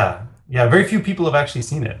 Yeah. Very few people have actually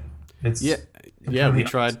seen it. Yeah. We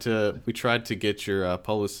tried to get your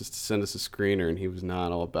publicist to send us a screener, and he was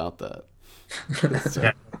not all about that.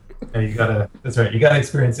 That's right. You gotta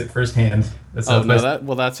experience it firsthand. That's how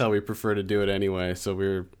that's how we prefer to do it anyway. So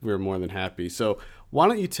we're more than happy. So why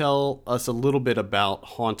don't you tell us a little bit about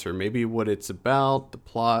Haunter? Maybe what it's about, the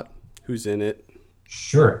plot, who's in it.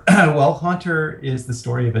 Sure. Well, Haunter is the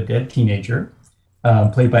story of a dead teenager,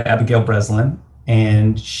 played by Abigail Breslin,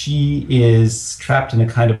 and she is trapped in a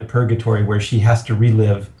kind of purgatory where she has to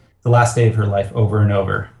relive the last day of her life over and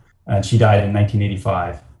over. And she died in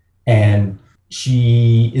 1985, and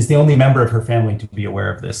she is the only member of her family to be aware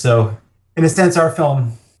of this. So, in a sense, our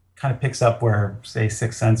film kind of picks up where, say,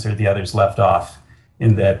 Sixth Sense or the others left off,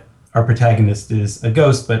 in that our protagonist is a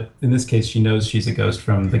ghost, but in this case, she knows she's a ghost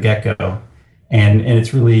from the get-go. And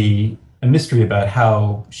it's really a mystery about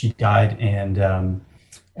how she died. And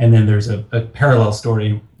then there's a parallel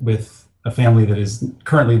story with a family that is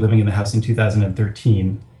currently living in the house in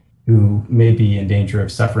 2013 who may be in danger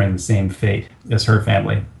of suffering the same fate as her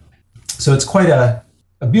family. So it's quite a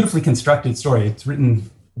beautifully constructed story. It's written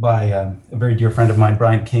by a very dear friend of mine,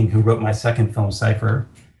 Brian King, who wrote my second film, Cypher.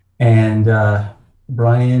 And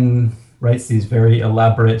Brian writes these very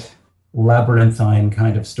elaborate, labyrinthine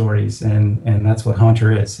kind of stories, and that's what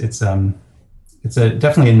Haunter is. It's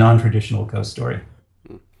definitely a non-traditional ghost story.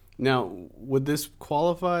 Now, would this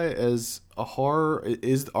qualify as a horror?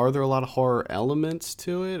 Are there a lot of horror elements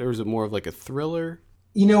to it, or is it more of like a thriller?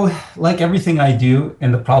 You know, like everything I do,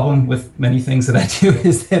 and the problem with many things that I do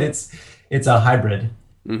is that it's a hybrid.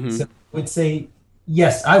 Mm-hmm. So I would say,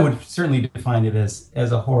 yes, I would certainly define it as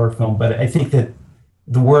a horror film, but I think that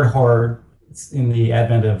the word horror, in the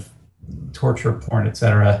advent of torture porn,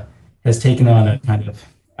 etc., has taken on a kind of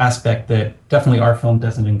aspect that definitely our film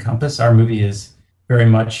doesn't encompass. Our movie is very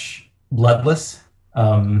much bloodless.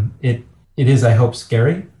 It is, I hope,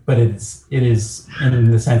 scary, but it is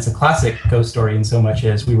in the sense a classic ghost story in so much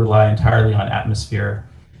as we rely entirely on atmosphere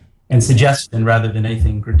and suggestion rather than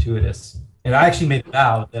anything gratuitous. And I actually made a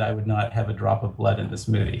vow that I would not have a drop of blood in this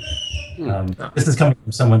movie. This is coming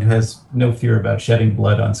from someone who has no fear about shedding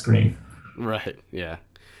blood on screen. Right. Yeah.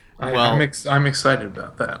 I'm excited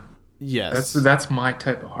about that. Yes. That's my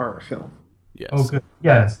type of horror film. Yes. Oh, good.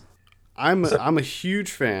 Yes. I'm a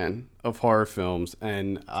huge fan of horror films,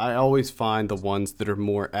 and I always find the ones that are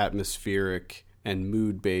more atmospheric and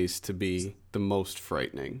mood-based to be the most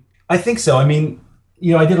frightening. I think so. I mean,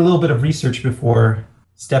 I did a little bit of research before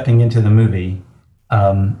stepping into the movie,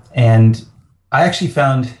 and I actually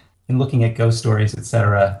found, in looking at ghost stories,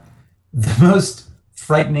 etc., the most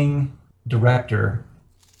frightening director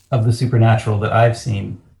of the supernatural that I've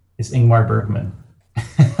seen is Ingmar Bergman.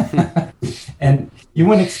 And you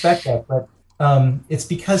wouldn't expect that, but it's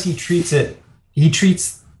because he treats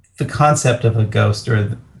the concept of a ghost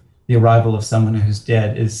or the arrival of someone who's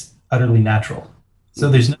dead is utterly natural. So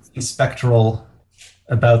there's nothing spectral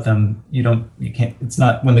about them. It's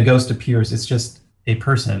not, when the ghost appears, it's just a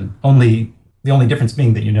person. The only difference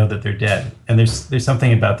being that you know that they're dead. And there's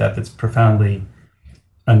something about that that's profoundly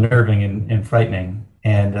unnerving and frightening.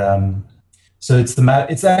 And so it's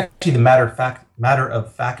actually the matter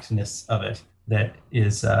of factness of it that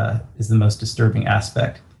is the most disturbing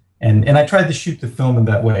aspect. And I tried to shoot the film in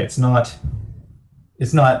that way. It's not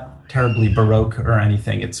terribly Baroque or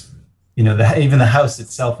anything. It's even the house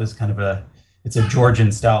itself is kind of it's a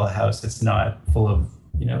Georgian style house. It's not full of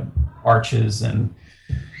arches and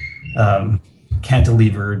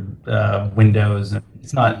cantilevered windows. And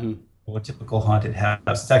it's not a typical haunted house.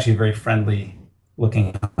 It's actually a very friendly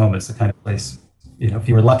looking home. It's the kind of place, if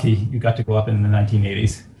you were lucky, you got to go up in the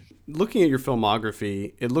 1980s. Looking at your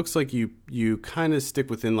filmography, it looks like you kind of stick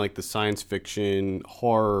within like the science fiction,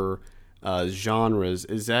 horror genres.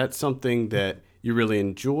 Is that something that you really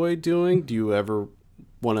enjoy doing? Do you ever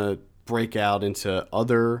want to break out into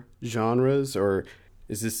other genres, or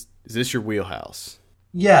is this your wheelhouse?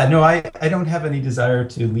 Yeah, no, I don't have any desire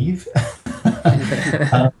to leave.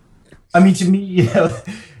 I mean, to me,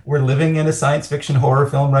 we're living in a science fiction horror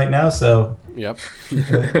film right now, so yep.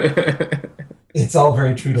 It's all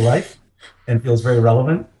very true to life and feels very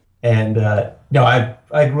relevant. And no,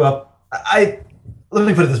 I grew up. Let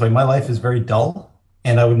me put it this way: my life is very dull,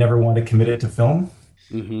 and I would never want to commit it to film.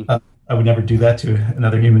 Mm-hmm. I would never do that to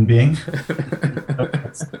another human being.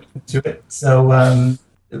 To it. So,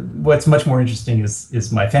 what's much more interesting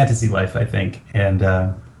is my fantasy life, I think, and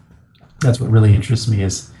that's what really interests me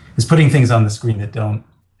is putting things on the screen that don't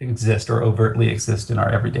exist or overtly exist in our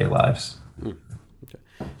everyday lives. Okay.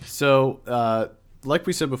 So, like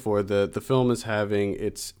we said before, the film is having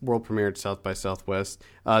its world premiere at South by Southwest.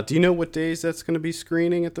 Do you know what days that's going to be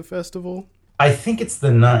screening at the festival? I think it's the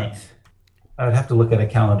 9th. I would have to look at a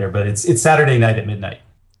calendar, but it's Saturday night at midnight.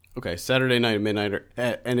 Okay, Saturday night at midnight,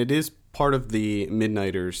 and it is part of the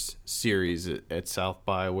Midnighters series at South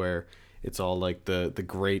by, where it's all like the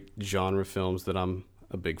great genre films that I'm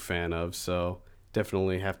a big fan of. So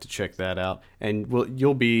definitely have to check that out. And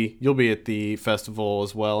you'll be at the festival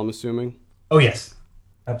as well, I'm assuming. Oh yes,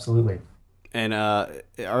 absolutely. And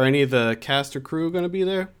are any of the cast or crew going to be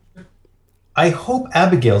there? I hope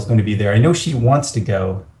Abigail's going to be there. I know she wants to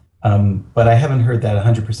go, but I haven't heard that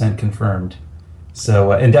 100% confirmed.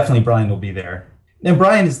 So, and definitely Brian will be there. And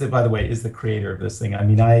Brian by the way, is the creator of this thing. I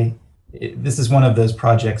mean, this is one of those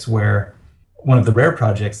projects one of the rare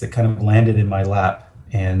projects that kind of landed in my lap,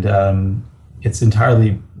 and it's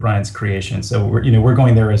entirely Brian's creation. So we're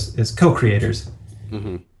going there as co-creators.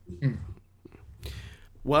 Mm-hmm.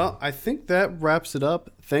 Well, I think that wraps it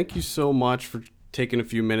up. Thank you so much for taking a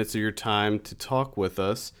few minutes of your time to talk with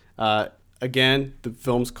us. Again, the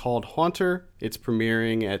film's called Haunter. It's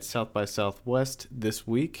premiering at South by Southwest this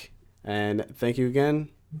week. And thank you again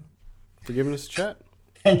for giving us a chat.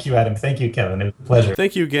 Thank you, Adam. Thank you, Kevin. It was a pleasure.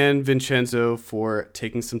 Thank you again, Vincenzo, for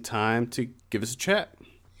taking some time to give us a chat.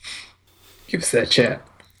 Give us that chat.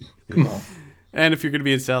 Come on. And if you're going to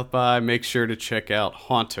be in South by, make sure to check out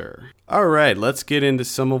Haunter. All right, let's get into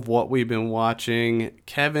some of what we've been watching.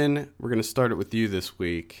 Kevin, we're going to start it with you this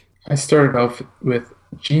week. I started off with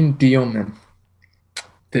Jeanne Dielman.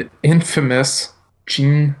 The infamous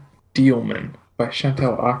Jeanne Dielman by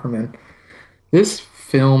Chantal Akerman. This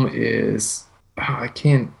film is,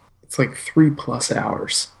 it's like 3+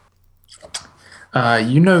 hours.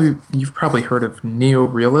 You've probably heard of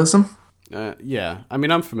neorealism. Yeah, I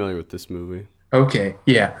mean, I'm familiar with this movie. Okay,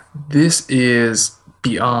 yeah. This is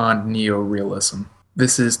beyond neorealism.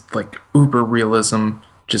 This is like uber realism,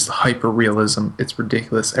 just hyper realism. It's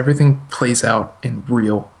ridiculous. Everything plays out in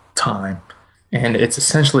real time. And it's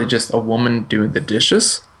essentially just a woman doing the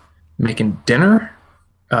dishes, making dinner,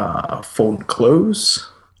 folding clothes,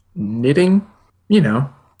 knitting,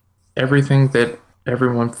 everything that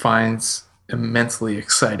everyone finds immensely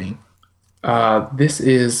exciting. This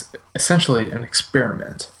is essentially an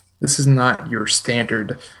experiment. This is not your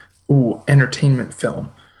standard entertainment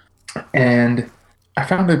film. And I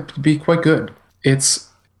found it to be quite good. It's,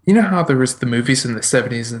 how there was the movies in the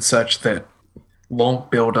 70s and such that long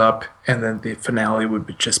build up and then the finale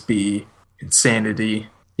would just be insanity,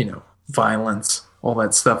 violence, all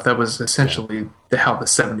that stuff. That was essentially how the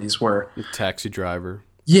 70s were. Taxi Driver.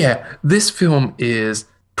 Yeah, this film is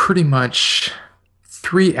pretty much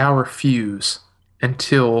 3-hour fuse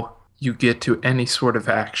until you get to any sort of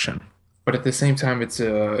action. But at the same time, it's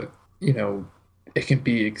it can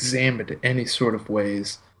be examined any sort of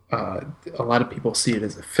ways. A lot of people see it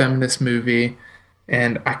as a feminist movie,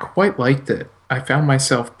 and I quite liked it. I found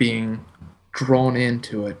myself being drawn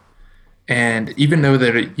into it. And even though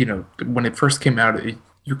that, when it first came out,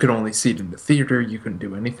 you could only see it in the theater, you couldn't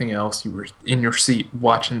do anything else, you were in your seat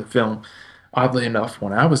watching the film. Oddly enough,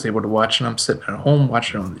 when I was able to watch it, I'm sitting at home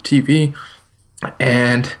watching it on the TV,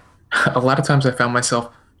 and a lot of times I found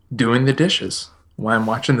myself doing the dishes while I'm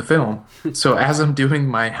watching the film. So as I'm doing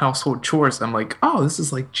my household chores, I'm like, oh, this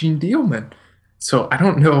is like Jeanne Dielman. So I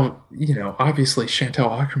don't know, obviously Chantal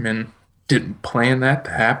Akerman didn't plan that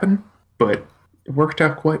to happen, but it worked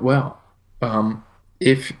out quite well.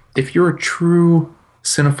 If you're a true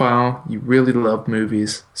cinephile, you really love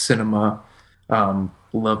movies, cinema,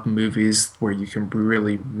 love movies where you can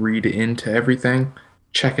really read into everything,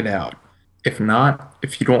 check it out. If not,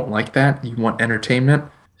 if you don't like that, you want entertainment,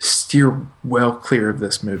 steer well clear of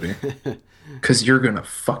this movie because you're going to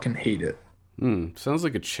fucking hate it. Sounds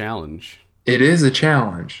like a challenge. It is a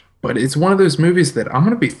challenge, but it's one of those movies that I'm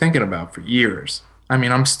going to be thinking about for years. I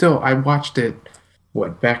mean, I watched it,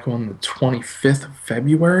 back on the 25th of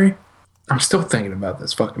February? I'm still thinking about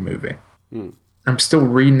this fucking movie. I'm still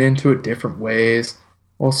reading into it different ways,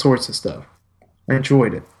 all sorts of stuff. I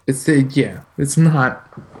enjoyed it. It's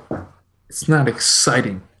not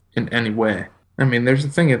exciting in any way. I mean, there's a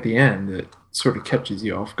thing at the end that sort of catches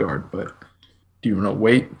you off guard, but do you want to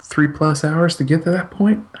wait 3+ hours to get to that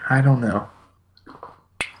point? I don't know.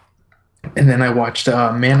 And then I watched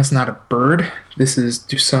Man is Not a Bird. This is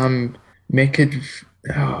Dusan Mekhed.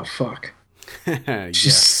 Oh, fuck.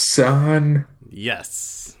 Dusan.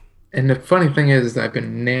 Yes. And the funny thing is, I've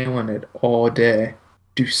been nailing it all day.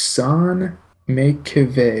 Dusan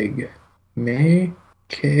Mekhed. Mekhed.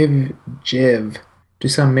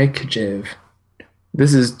 Dusan Mekhed.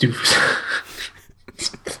 This is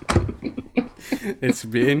It's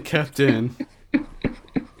being kept in.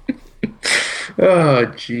 Oh,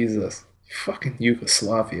 Jesus. Fucking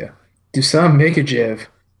Yugoslavia. Dusan Mekhed.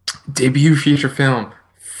 Debut feature film.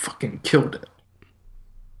 Fucking killed it.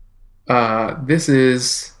 This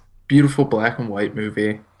is beautiful black and white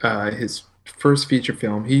movie. his first feature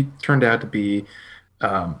film. He turned out to be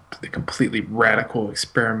a completely radical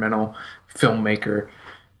experimental filmmaker,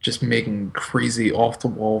 just making crazy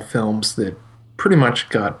off-the-wall films that pretty much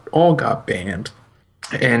got banned.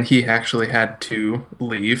 And he actually had to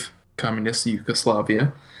leave communist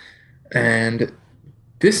Yugoslavia. And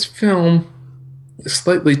this film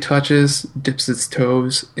slightly dips its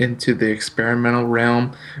toes into the experimental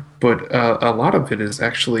realm, but a lot of it is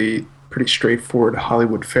actually pretty straightforward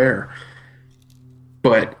Hollywood fare.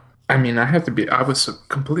 But I mean, I was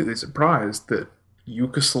completely surprised that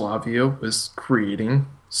Yugoslavia was creating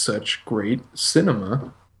such great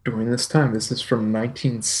cinema during this time. This is from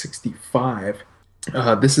 1965.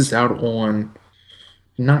 This is out on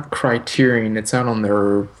not Criterion, it's out on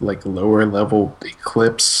their like lower level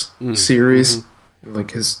Eclipse series,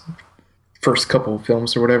 like his first couple of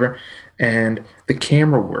films or whatever. And the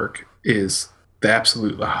camera work is the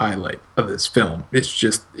absolute highlight of this film.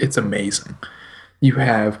 It's amazing. You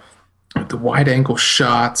have the wide angle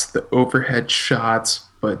shots, the overhead shots,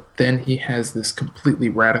 but then he has this completely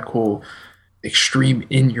radical, extreme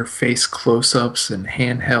in your face close ups and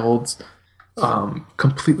handhelds.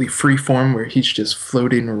 Completely freeform where he's just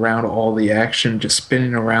floating around all the action, just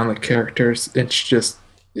spinning around the characters.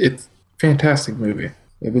 It's fantastic movie.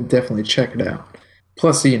 I would definitely check it out.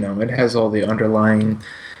 Plus, it has all the underlying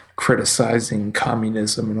criticizing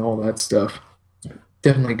communism and all that stuff.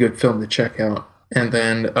 Definitely a good film to check out. And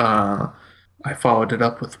then I followed it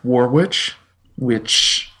up with War Witch,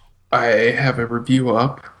 which I have a review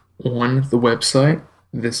up on the website.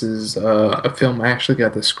 This is a film I actually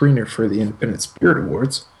got the screener for the Independent Spirit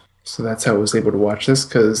Awards. So that's how I was able to watch this,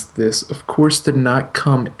 because this, of course, did not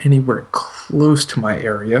come anywhere close to my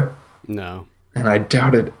area. No. And I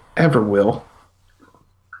doubt it ever will.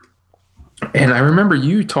 And I remember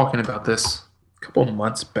you talking about this a couple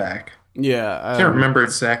months back. Yeah. I can't remember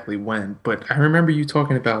exactly when, but I remember you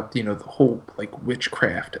talking about, the whole, like,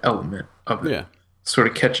 witchcraft element of it. Yeah. Sort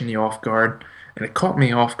of catching you off guard. And it caught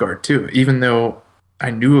me off guard, too, even though I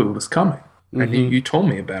knew it was coming. I knew you told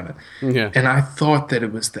me about it. Yeah. And I thought that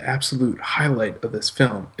it was the absolute highlight of this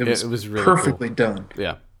film. It was really perfectly done.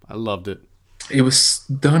 Yeah, I loved it. It was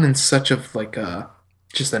done in such of like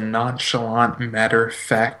just a nonchalant,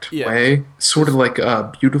 matter-of-fact way. Sort of like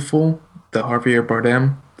Beautiful, the Javier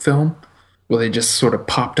Bardem film, where they just sort of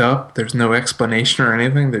popped up. There's no explanation or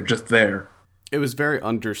anything. They're just there. It was very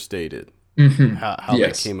understated how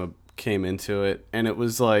they came into it. And it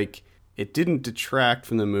was like, it didn't detract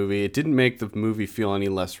from the movie. It didn't make the movie feel any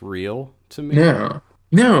less real to me.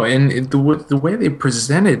 No, and the way they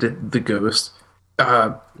presented the ghost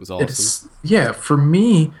was awesome. For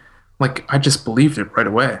me, like, I just believed it right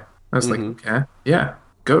away. I was like, okay, yeah,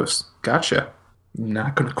 ghost, gotcha.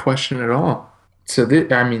 Not going to question it at all. So,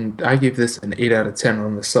 I gave this an 8 out of 10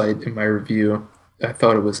 on the site in my review. I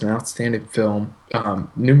thought it was an outstanding film.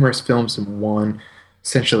 Numerous films in one,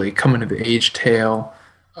 essentially coming-of-age tale,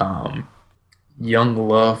 young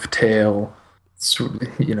love tale, sort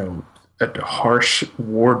of, a harsh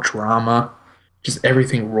war drama, just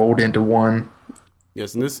everything rolled into one.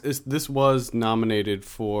 Yes, and this was nominated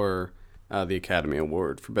for the Academy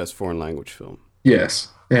Award for Best Foreign Language Film. Yes,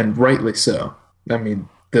 and rightly so. I mean,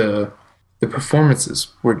 the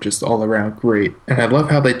performances were just all around great, and I love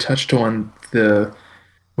how they touched on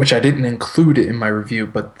which I didn't include in my review,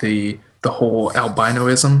 but the whole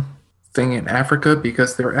albinoism thing in Africa,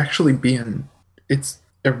 because it's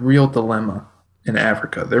a real dilemma in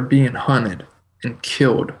Africa. They're being hunted and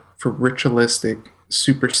killed for ritualistic,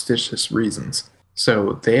 superstitious reasons.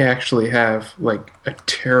 So they actually have like a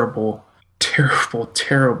terrible, terrible,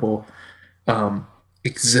 terrible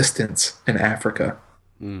existence in Africa.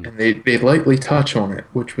 And they lightly touch on it,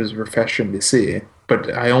 which was refreshing to see.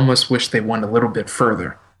 But I almost wish they went a little bit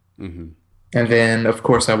further. And then, of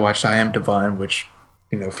course, I watched I Am Divine, which,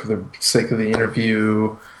 for the sake of the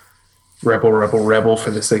interview, Rebel, Rebel, Rebel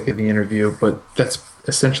for the sake of the interview. But that's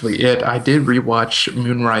essentially it. I did rewatch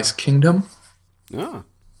Moonrise Kingdom.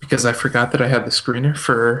 Because I forgot that I had the screener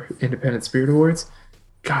for Independent Spirit Awards.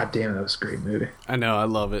 God damn, that was a great movie. I know, I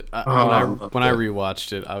love it. When I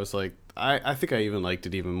rewatched it, I was like, I think I even liked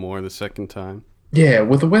it even more the second time. Yeah,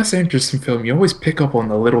 with a Wes Anderson film, you always pick up on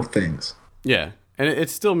the little things. Yeah, and it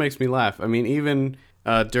still makes me laugh. I mean, even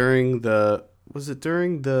during the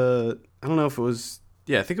I don't know if it was,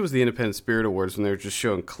 I think it was the Independent Spirit Awards when they were just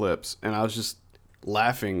showing clips, and I was just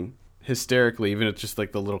laughing hysterically, even at just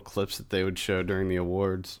like the little clips that they would show during the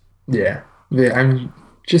awards. Yeah, I'm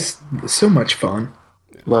just so much fun.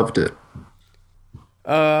 Loved it.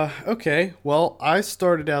 Okay. Well, I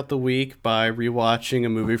started out the week by rewatching a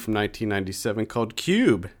movie from 1997 called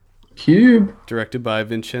Cube. Cube. directed by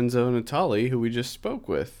Vincenzo Natali, who we just spoke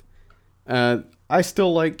with. I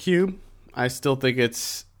still like Cube. I still think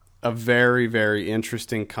it's a very, very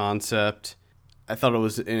interesting concept. I thought it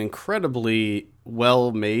was an incredibly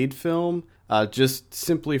well-made film, just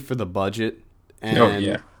simply for the budget.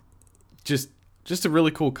 And just a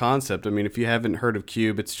really cool concept. I mean, if you haven't heard of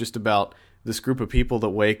Cube, it's just about this group of people that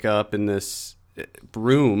wake up in this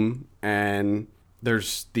room, and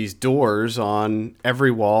there's these doors on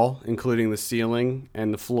every wall, including the ceiling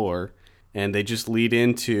and the floor, and they just lead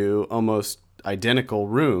into almost identical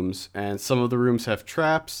rooms, and some of the rooms have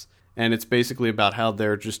traps, and it's basically about how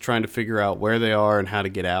they're just trying to figure out where they are and how to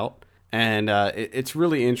get out. And it's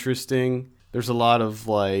really interesting. There's a lot of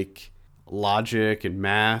like logic and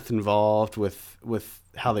math involved with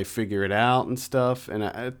how they figure it out and stuff, and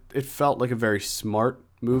it felt like a very smart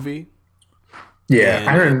movie. Yeah,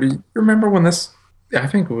 I remember when this. I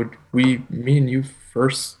think me and you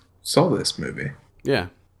first saw this movie. Yeah,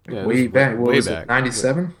 way back. What was it?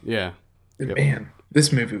 97. Yeah. Yep. Man,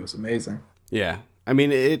 this movie was amazing. Yeah, I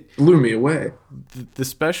mean it blew me away. The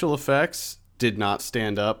special effects did not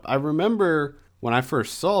stand up. I remember when I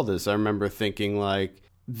first saw this, I remember thinking like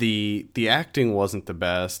the acting wasn't the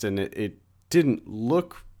best, and it didn't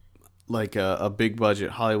look like a big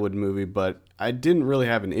budget Hollywood movie, but I didn't really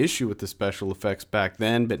have an issue with the special effects back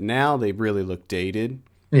then, but now they really look dated.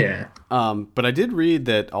 Yeah. But I did read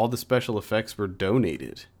that all the special effects were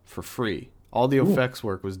donated for free. All the effects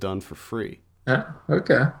work was done for free.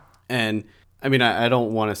 Okay. And I mean, I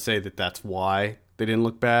don't want to say that that's why they didn't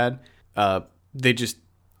look bad. They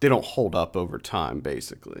don't hold up over time,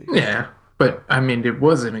 basically. Yeah. But I mean, it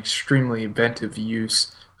was an extremely inventive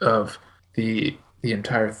use of the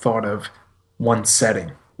entire thought of one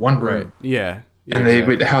setting, one room. Right. Yeah.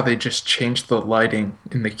 And how they just changed the lighting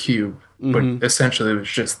in the cube, but essentially it was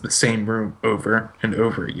just the same room over and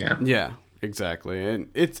over again. Yeah, exactly. And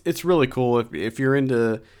it's really cool if you're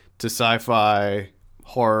into sci-fi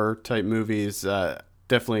horror type movies.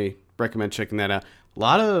 Definitely recommend checking that out. A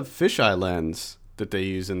lot of fisheye lens that they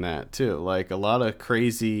use in that too. Like a lot of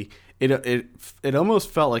crazy. It almost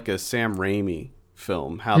felt like a Sam Raimi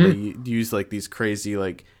film. How they use like these crazy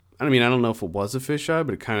like. I mean, I don't know if it was a fisheye,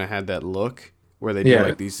 but it kind of had that look where they do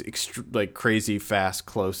like these like crazy fast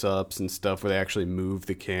close-ups and stuff where they actually move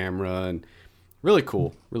the camera, and really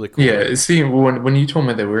cool. Yeah, see, when you told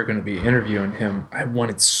me that we were going to be interviewing him, I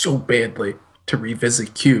wanted so badly to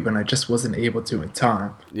revisit Cube, and I just wasn't able to in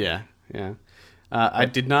time. Yeah. I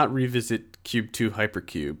did not revisit Cube 2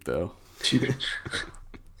 Hypercube, though.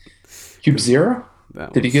 Cube Zero?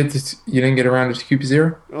 You didn't get around to Cube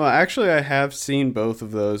Zero? Well, actually, I have seen both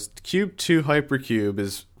of those. Cube 2 Hypercube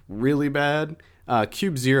is really bad.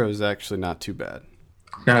 Cube Zero is actually not too bad.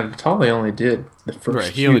 Now, Natali only did the first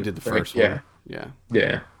Right, he only did the first one.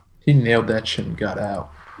 Yeah. He nailed that shit and got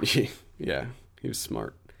out. Yeah, he was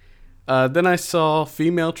smart. Then I saw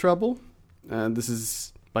Female Trouble. This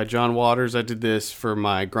is by John Waters. I did this for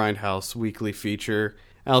my Grindhouse weekly feature.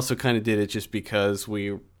 I also kind of did it just because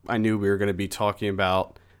I knew we were going to be talking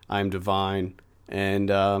about I'm Divine,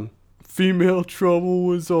 and Female Trouble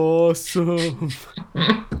was awesome.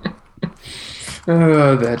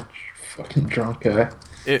 Oh, that fucking drunk guy.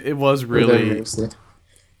 It was really...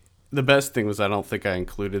 The best thing was I don't think I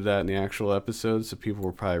included that in the actual episode, so people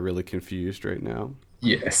were probably really confused right now.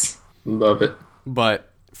 Yes, love it.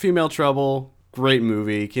 But Female Trouble, great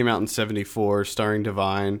movie, came out in 1974, starring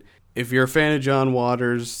Divine. If you're a fan of John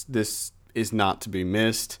Waters, this is not to be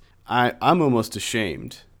missed. I'm almost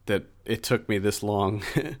ashamed that it took me this long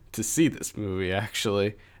to see this movie,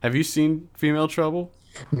 actually. Have you seen Female Trouble?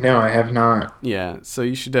 No, I have not. Yeah, so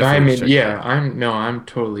you should definitely check it out. I'm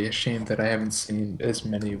totally ashamed that I haven't seen as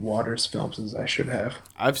many Waters films as I should have.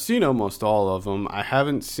 I've seen almost all of them. I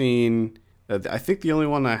haven't seen... I think the only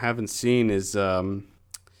one I haven't seen is... what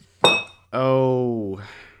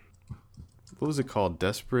was it called?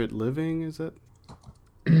 Desperate Living, is it?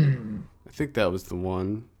 I think that was the one.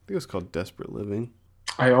 I think it was called Desperate Living.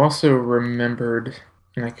 I also remembered,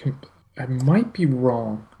 and I might be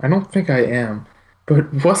wrong. I don't think I am.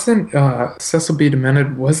 But wasn't Cecil B.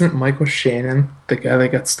 Demented, wasn't Michael Shannon the guy that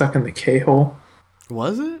got stuck in the K-hole?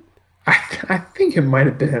 Was it? I think it might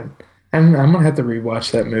have been. I'm going to have to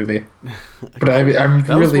rewatch that movie. But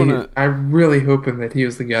I'm really hoping that he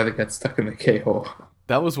was the guy that got stuck in the K-hole.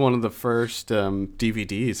 That was one of the first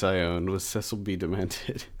DVDs I owned, was Cecil B.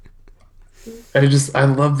 Demented. I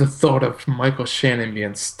love the thought of Michael Shannon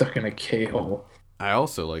being stuck in a K-hole. I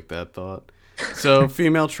also like that thought. So,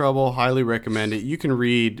 Female Trouble, highly recommend it. You can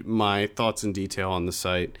read my thoughts in detail on the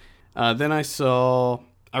site. Then I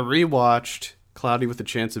rewatched Cloudy with a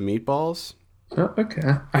Chance of Meatballs. Oh,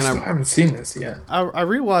 okay. I still haven't seen this yet. I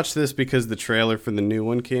rewatched this because the trailer for the new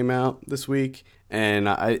one came out this week, and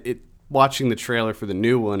watching the trailer for the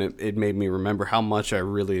new one, it made me remember how much I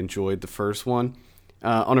really enjoyed the first one.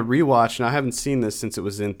 On a rewatch, and I haven't seen this since it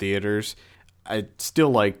was in theaters, I still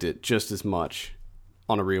liked it just as much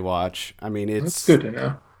on a rewatch. I mean, That's good to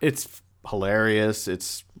know. It's hilarious.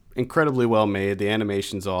 It's incredibly well made. The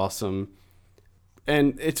animation's awesome.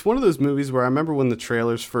 And it's one of those movies where I remember when the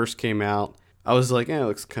trailers first came out, I was like, it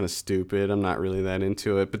looks kind of stupid. I'm not really that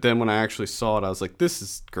into it. But then when I actually saw it, I was like, this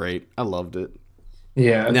is great. I loved it.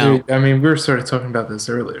 Yeah, Now- dude, I mean, we were sort of talking about this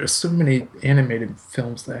earlier. There's so many animated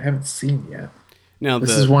films that I haven't seen yet. Now,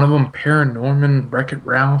 This is one of them, Paranorman, Wreck-It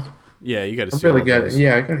Ralph. Yeah, you got to I see really all got those.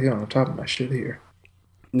 Yeah, I got to get on the top of my shit here.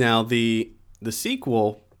 Now, the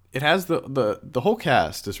sequel, it has the whole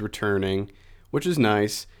cast is returning, which is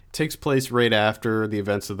nice. It takes place right after the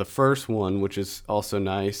events of the first one, which is also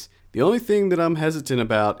nice. The only thing that I'm hesitant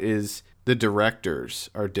about is the directors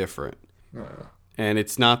are different. And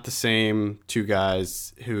it's not the same two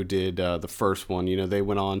guys who did the first one. You know, they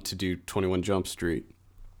went on to do 21 Jump Street.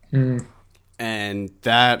 And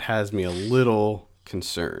that has me a little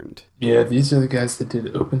concerned. Yeah, these are the guys that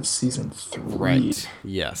did Open Season 3. Right.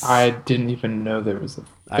 Yes. I didn't even know there was a third.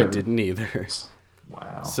 I didn't either.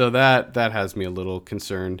 Wow. So that has me a little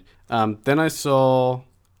concerned. Then I saw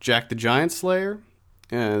Jack the Giant Slayer.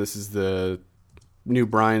 This is the new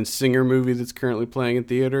Bryan Singer movie that's currently playing in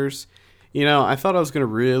theaters. You know, I thought I was going to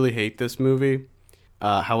really hate this movie.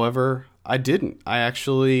 However, I didn't. I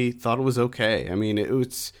actually thought it was okay. I mean,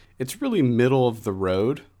 it's really middle of the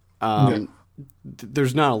road.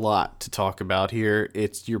 There's not a lot to talk about here.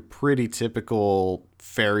 It's your pretty typical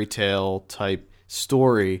fairy tale type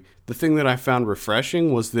story. The thing that I found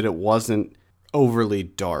refreshing was that it wasn't overly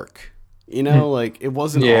dark. You know, like it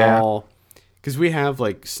wasn't all, because we have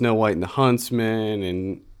like Snow White and the Huntsman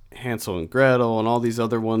and Hansel and Gretel and all these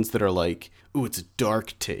other ones that are like, ooh, it's a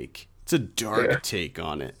dark take. It's a dark take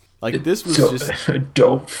on it. Like this was just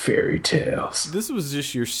adult fairy tales. This was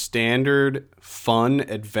just your standard fun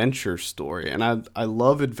adventure story, and I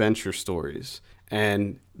love adventure stories.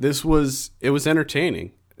 And it was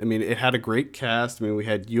entertaining. I mean, it had a great cast. I mean, we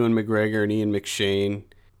had Ewan McGregor and Ian McShane.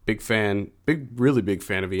 Really big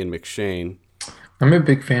fan of Ian McShane. I'm a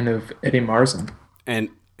big fan of Eddie Marsan. And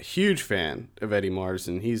a huge fan of Eddie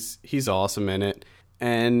Marsan. He's awesome in it.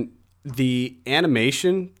 And the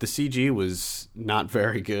animation, the CG was not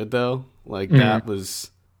very good though. Like that was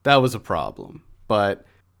a problem. But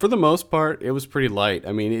for the most part, it was pretty light.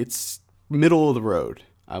 I mean, it's middle of the road,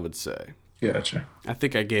 I would say. Gotcha. I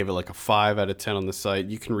think I gave it like a 5 out of 10 on the site.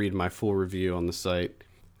 You can read my full review on the site.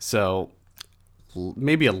 So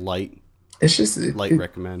maybe a light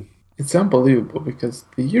recommend. It's unbelievable because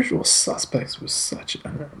The Usual Suspects was such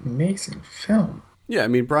an amazing film. Yeah, I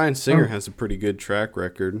mean, Bryan Singer has a pretty good track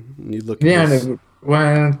record. You look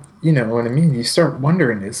well, you know what I mean? You start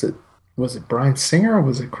wondering, was it Bryan Singer or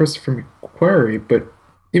was it Christopher McQuarrie? But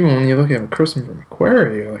even when you look at Christopher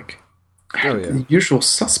McQuarrie, you're like, The Usual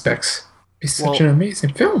Suspects is such an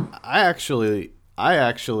amazing film. I actually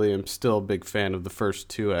am still a big fan of the first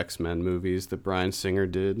 2 X-Men movies that Bryan Singer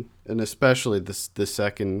did, and especially the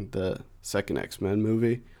second X-Men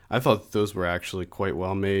movie. I thought those were actually quite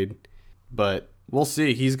well made, but we'll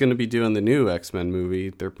see. He's going to be doing the new X-Men movie.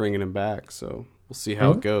 They're bringing him back, so we'll see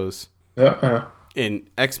how it goes. In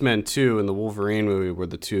X-Men 2 and the Wolverine movie were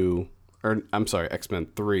X-Men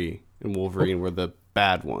 3 and Wolverine were the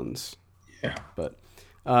bad ones. Yeah. But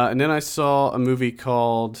and then I saw a movie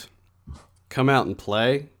called Come Out and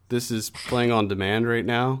Play. This is playing on demand right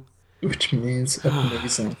now. Which means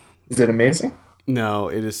amazing. Is it amazing? No,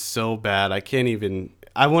 it is so bad.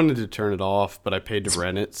 I wanted to turn it off, but I paid to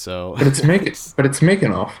rent it, so. But it's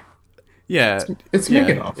making off. Yeah. It's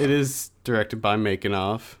making off. It is directed by Making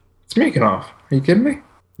Off. It's making off. Are you kidding me?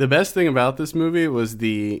 The best thing about this movie was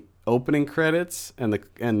the opening credits and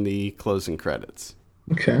the closing credits.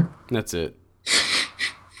 Okay. That's it.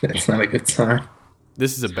 That's not a good sign.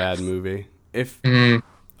 This is a bad movie.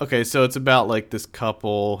 Okay, so it's about like this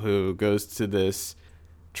couple who goes to this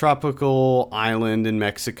tropical island in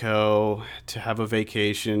Mexico to have a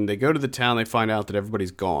vacation. They go to the town, they find out that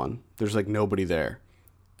everybody's gone. There's like nobody there.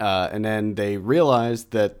 And then they realize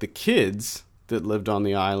that the kids that lived on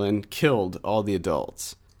the island killed all the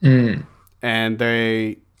adults. And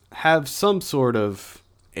they have some sort of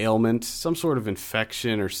ailment, some sort of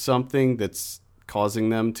infection or something that's causing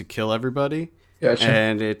them to kill everybody. Gotcha.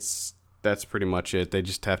 And that's pretty much it. They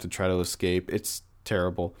just have to try to escape. It's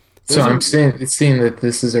terrible. So I'm saying that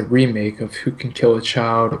this is a remake of Who Can Kill a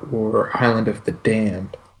Child or Island of the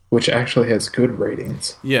Damned. which actually has good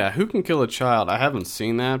ratings. Yeah, Who Can Kill a Child? I haven't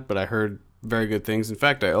seen that, but I heard very good things. In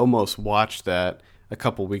fact, I almost watched that a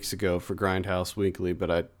couple weeks ago for Grindhouse Weekly,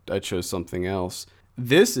 but I chose something else.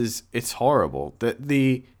 It's horrible.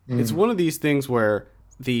 It's one of these things where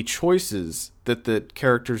the choices that the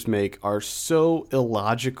characters make are so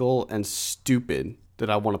illogical and stupid that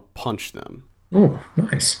I want to punch them. Oh,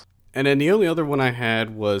 nice. And then the only other one I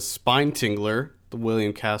had was Spine Tingler, the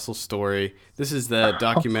William Castle story. This is the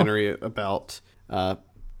documentary about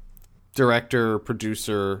director,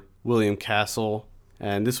 producer William Castle,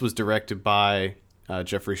 and this was directed by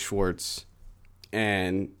Jeffrey Schwartz.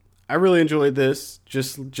 And I really enjoyed this,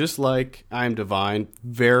 just like I Am Divine.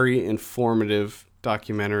 Very informative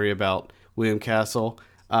documentary about William Castle.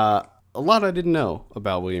 A lot I didn't know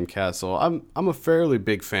about William Castle. I'm a fairly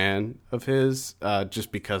big fan of his,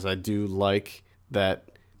 just because I do like that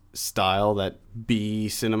style, that B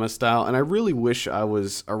cinema style, and I really wish I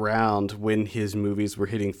was around when his movies were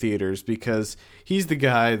hitting theaters, because he's the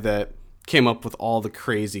guy that came up with all the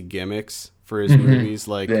crazy gimmicks for his movies.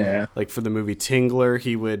 Like for the movie Tingler,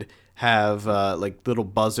 he would have like little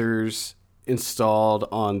buzzers installed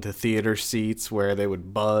on the theater seats where they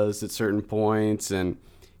would buzz at certain points, and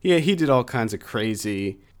yeah, he did all kinds of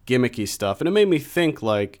crazy gimmicky stuff, and it made me think,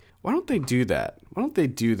 like, why don't they do that? Why don't they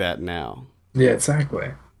do that now? Yeah,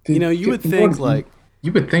 exactly. You know, you would think, like...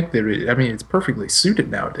 You would think that, it's perfectly suited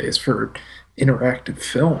nowadays for interactive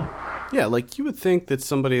film. Yeah, like, you would think that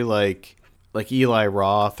somebody like Eli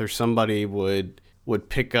Roth or somebody would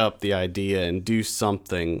pick up the idea and do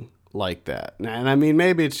something like that. And I mean,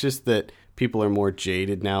 maybe it's just that people are more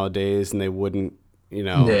jaded nowadays and they wouldn't,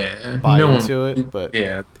 buy into it. But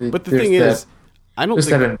but the thing is, I don't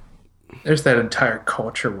think... There's that entire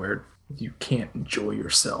culture where you can't enjoy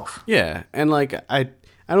yourself. Yeah, and like I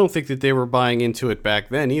don't think that they were buying into it back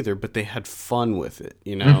then either, but they had fun with it,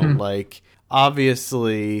 Like,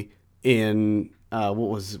 obviously in what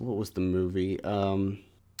was the movie?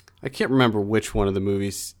 I can't remember which one of the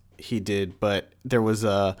movies he did, but there was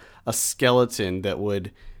a skeleton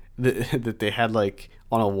that they had like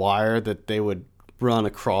on a wire that they would run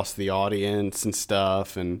across the audience and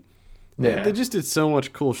stuff, and they just did so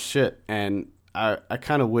much cool shit, and I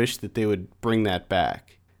kind of wish that they would bring that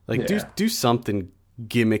back. Like, do something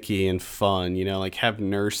gimmicky and fun, like have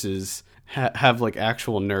nurses have like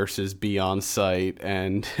actual nurses be on site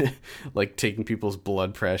and like taking people's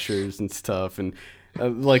blood pressures and stuff, and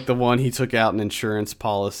like the one he took out an insurance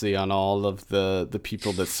policy on all of the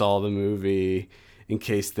people that saw the movie in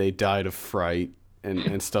case they died of fright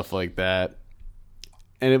and stuff like that.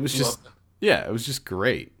 And it was just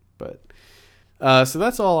great. But so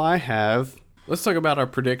that's all I have. Let's talk about our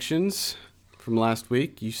predictions from last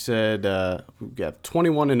week. You said we got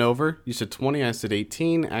 21 and over. You said 20. I said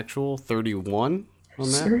 18. Actual 31 on that.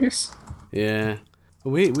 Serious? Yeah.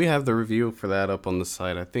 We have the review for that up on the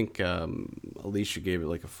site. I think Alicia gave it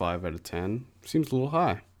like a 5 out of 10. Seems a little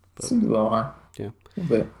high. Seems a little high. Yeah. A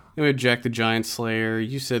little bit. Anyway, Jack the Giant Slayer.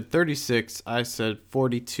 You said 36. I said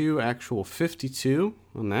 42. Actual 52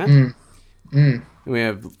 on that. And we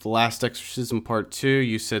have The Last Exorcism Part 2.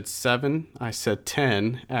 You said 7. I said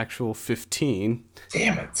 10. Actual 15.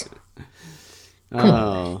 Damn it.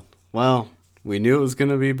 Oh, well, we knew it was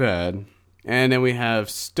going to be bad. And then we have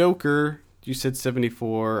Stoker. You said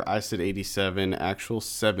 74. I said 87. Actual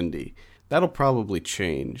 70. That'll probably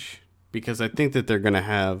change because I think that they're going to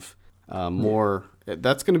have more.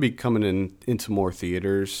 That's going to be coming into more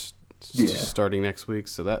theaters starting next week.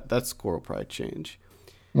 So that score will probably change.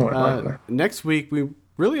 Next week, we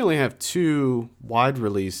really only have 2 wide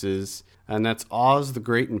releases, and that's Oz the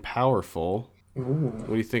Great and Powerful. Ooh.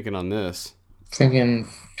 What are you thinking on this? Thinking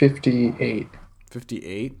 58.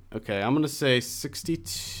 58? Okay, I'm going to say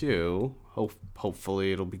 62.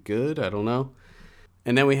 Hopefully it'll be good. I don't know.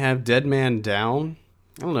 And then we have Dead Man Down.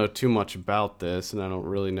 I don't know too much about this, and I don't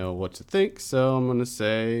really know what to think, so I'm going to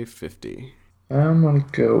say 50. I'm going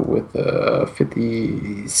to go with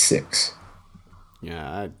 56.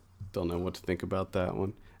 Yeah, I don't know what to think about that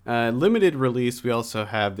one. Limited release, we also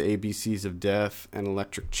have the ABCs of Death and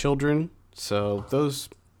Electric Children, so those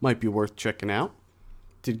might be worth checking out.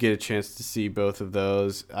 Did get a chance to see both of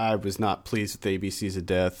those. I was not pleased with the ABCs of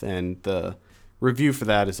Death, and the review for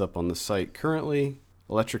that is up on the site currently.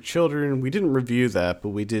 Electric Children, we didn't review that, but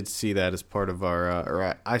we did see that as part of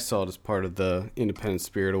our, I saw it as part of the Independent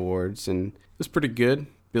Spirit Awards, and it was pretty good.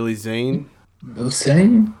 Billy Zane. Billy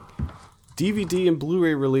Zane? DVD and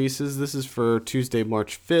Blu-ray releases. This is for Tuesday,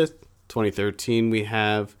 March 5th, 2013. We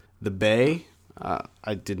have The Bay.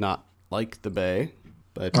 I did not like The Bay,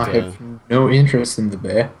 but I have no interest in The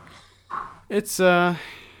Bay. It's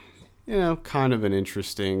kind of an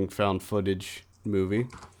interesting found footage movie.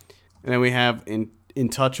 And then we have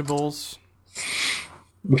Intouchables,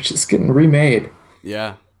 which is getting remade.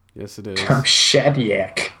 Yeah, yes it is. Tom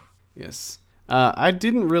Shadyac. Yes. I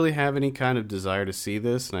didn't really have any kind of desire to see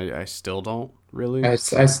this, and I still don't really. I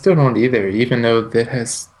still don't either, even though that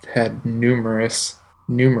has had numerous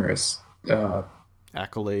accolades.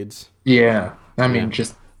 Yeah, I mean,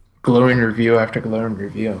 just glowing review after glowing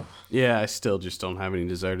review. Yeah, I still just don't have any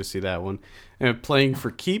desire to see that one. And Playing for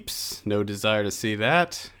Keeps, no desire to see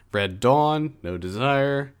that. Red Dawn, no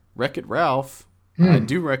desire. Wreck-It Ralph, I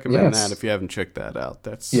do recommend that if you haven't checked that out.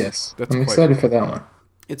 That's I'm excited for that one.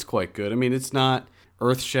 It's quite good. I mean, it's not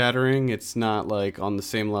earth-shattering. It's not like on the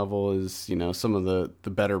same level as, some of the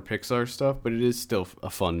better Pixar stuff, but it is still a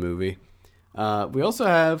fun movie. We also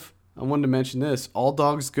have, I wanted to mention this, All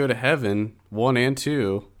Dogs Go to Heaven 1 and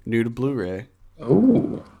 2, new to Blu-ray.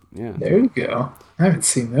 Oh, yeah. There you go. I haven't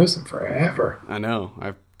seen those in forever. I know.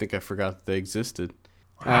 I think I forgot that they existed.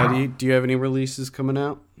 Wow. Do you have any releases coming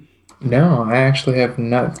out? No, I actually have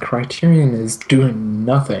not. Criterion is doing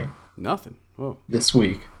nothing. Nothing? Whoa. This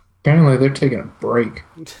week. Apparently they're taking a break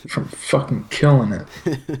from fucking killing it.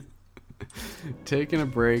 Taking a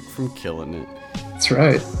break from killing it. That's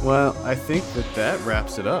right. Well, I think that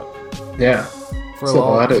wraps it up. Yeah. For a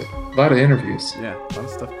lot of interviews. Yeah, a lot of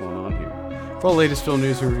stuff going on here. For all the latest film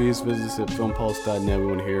news and reviews, visit us at filmpulse.net. We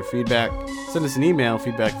want to hear your feedback. Send us an email,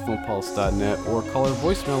 feedback@filmpulse.net, or call our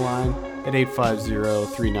voicemail line at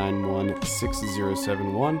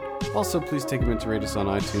 850-391-6071. Also, please take a minute to rate us on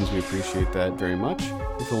iTunes. We appreciate that very much.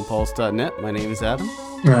 For filmpulse.net, my name is Adam.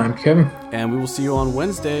 I'm Kevin. And we will see you on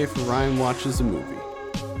Wednesday for Ryan Watches a Movie.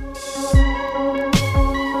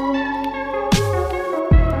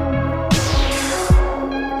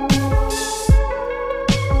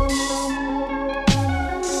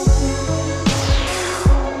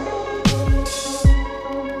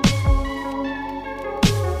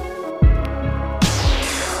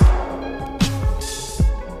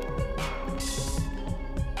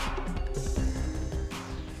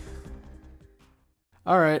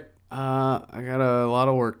 All right, I got a lot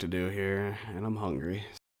of work to do here, and I'm hungry.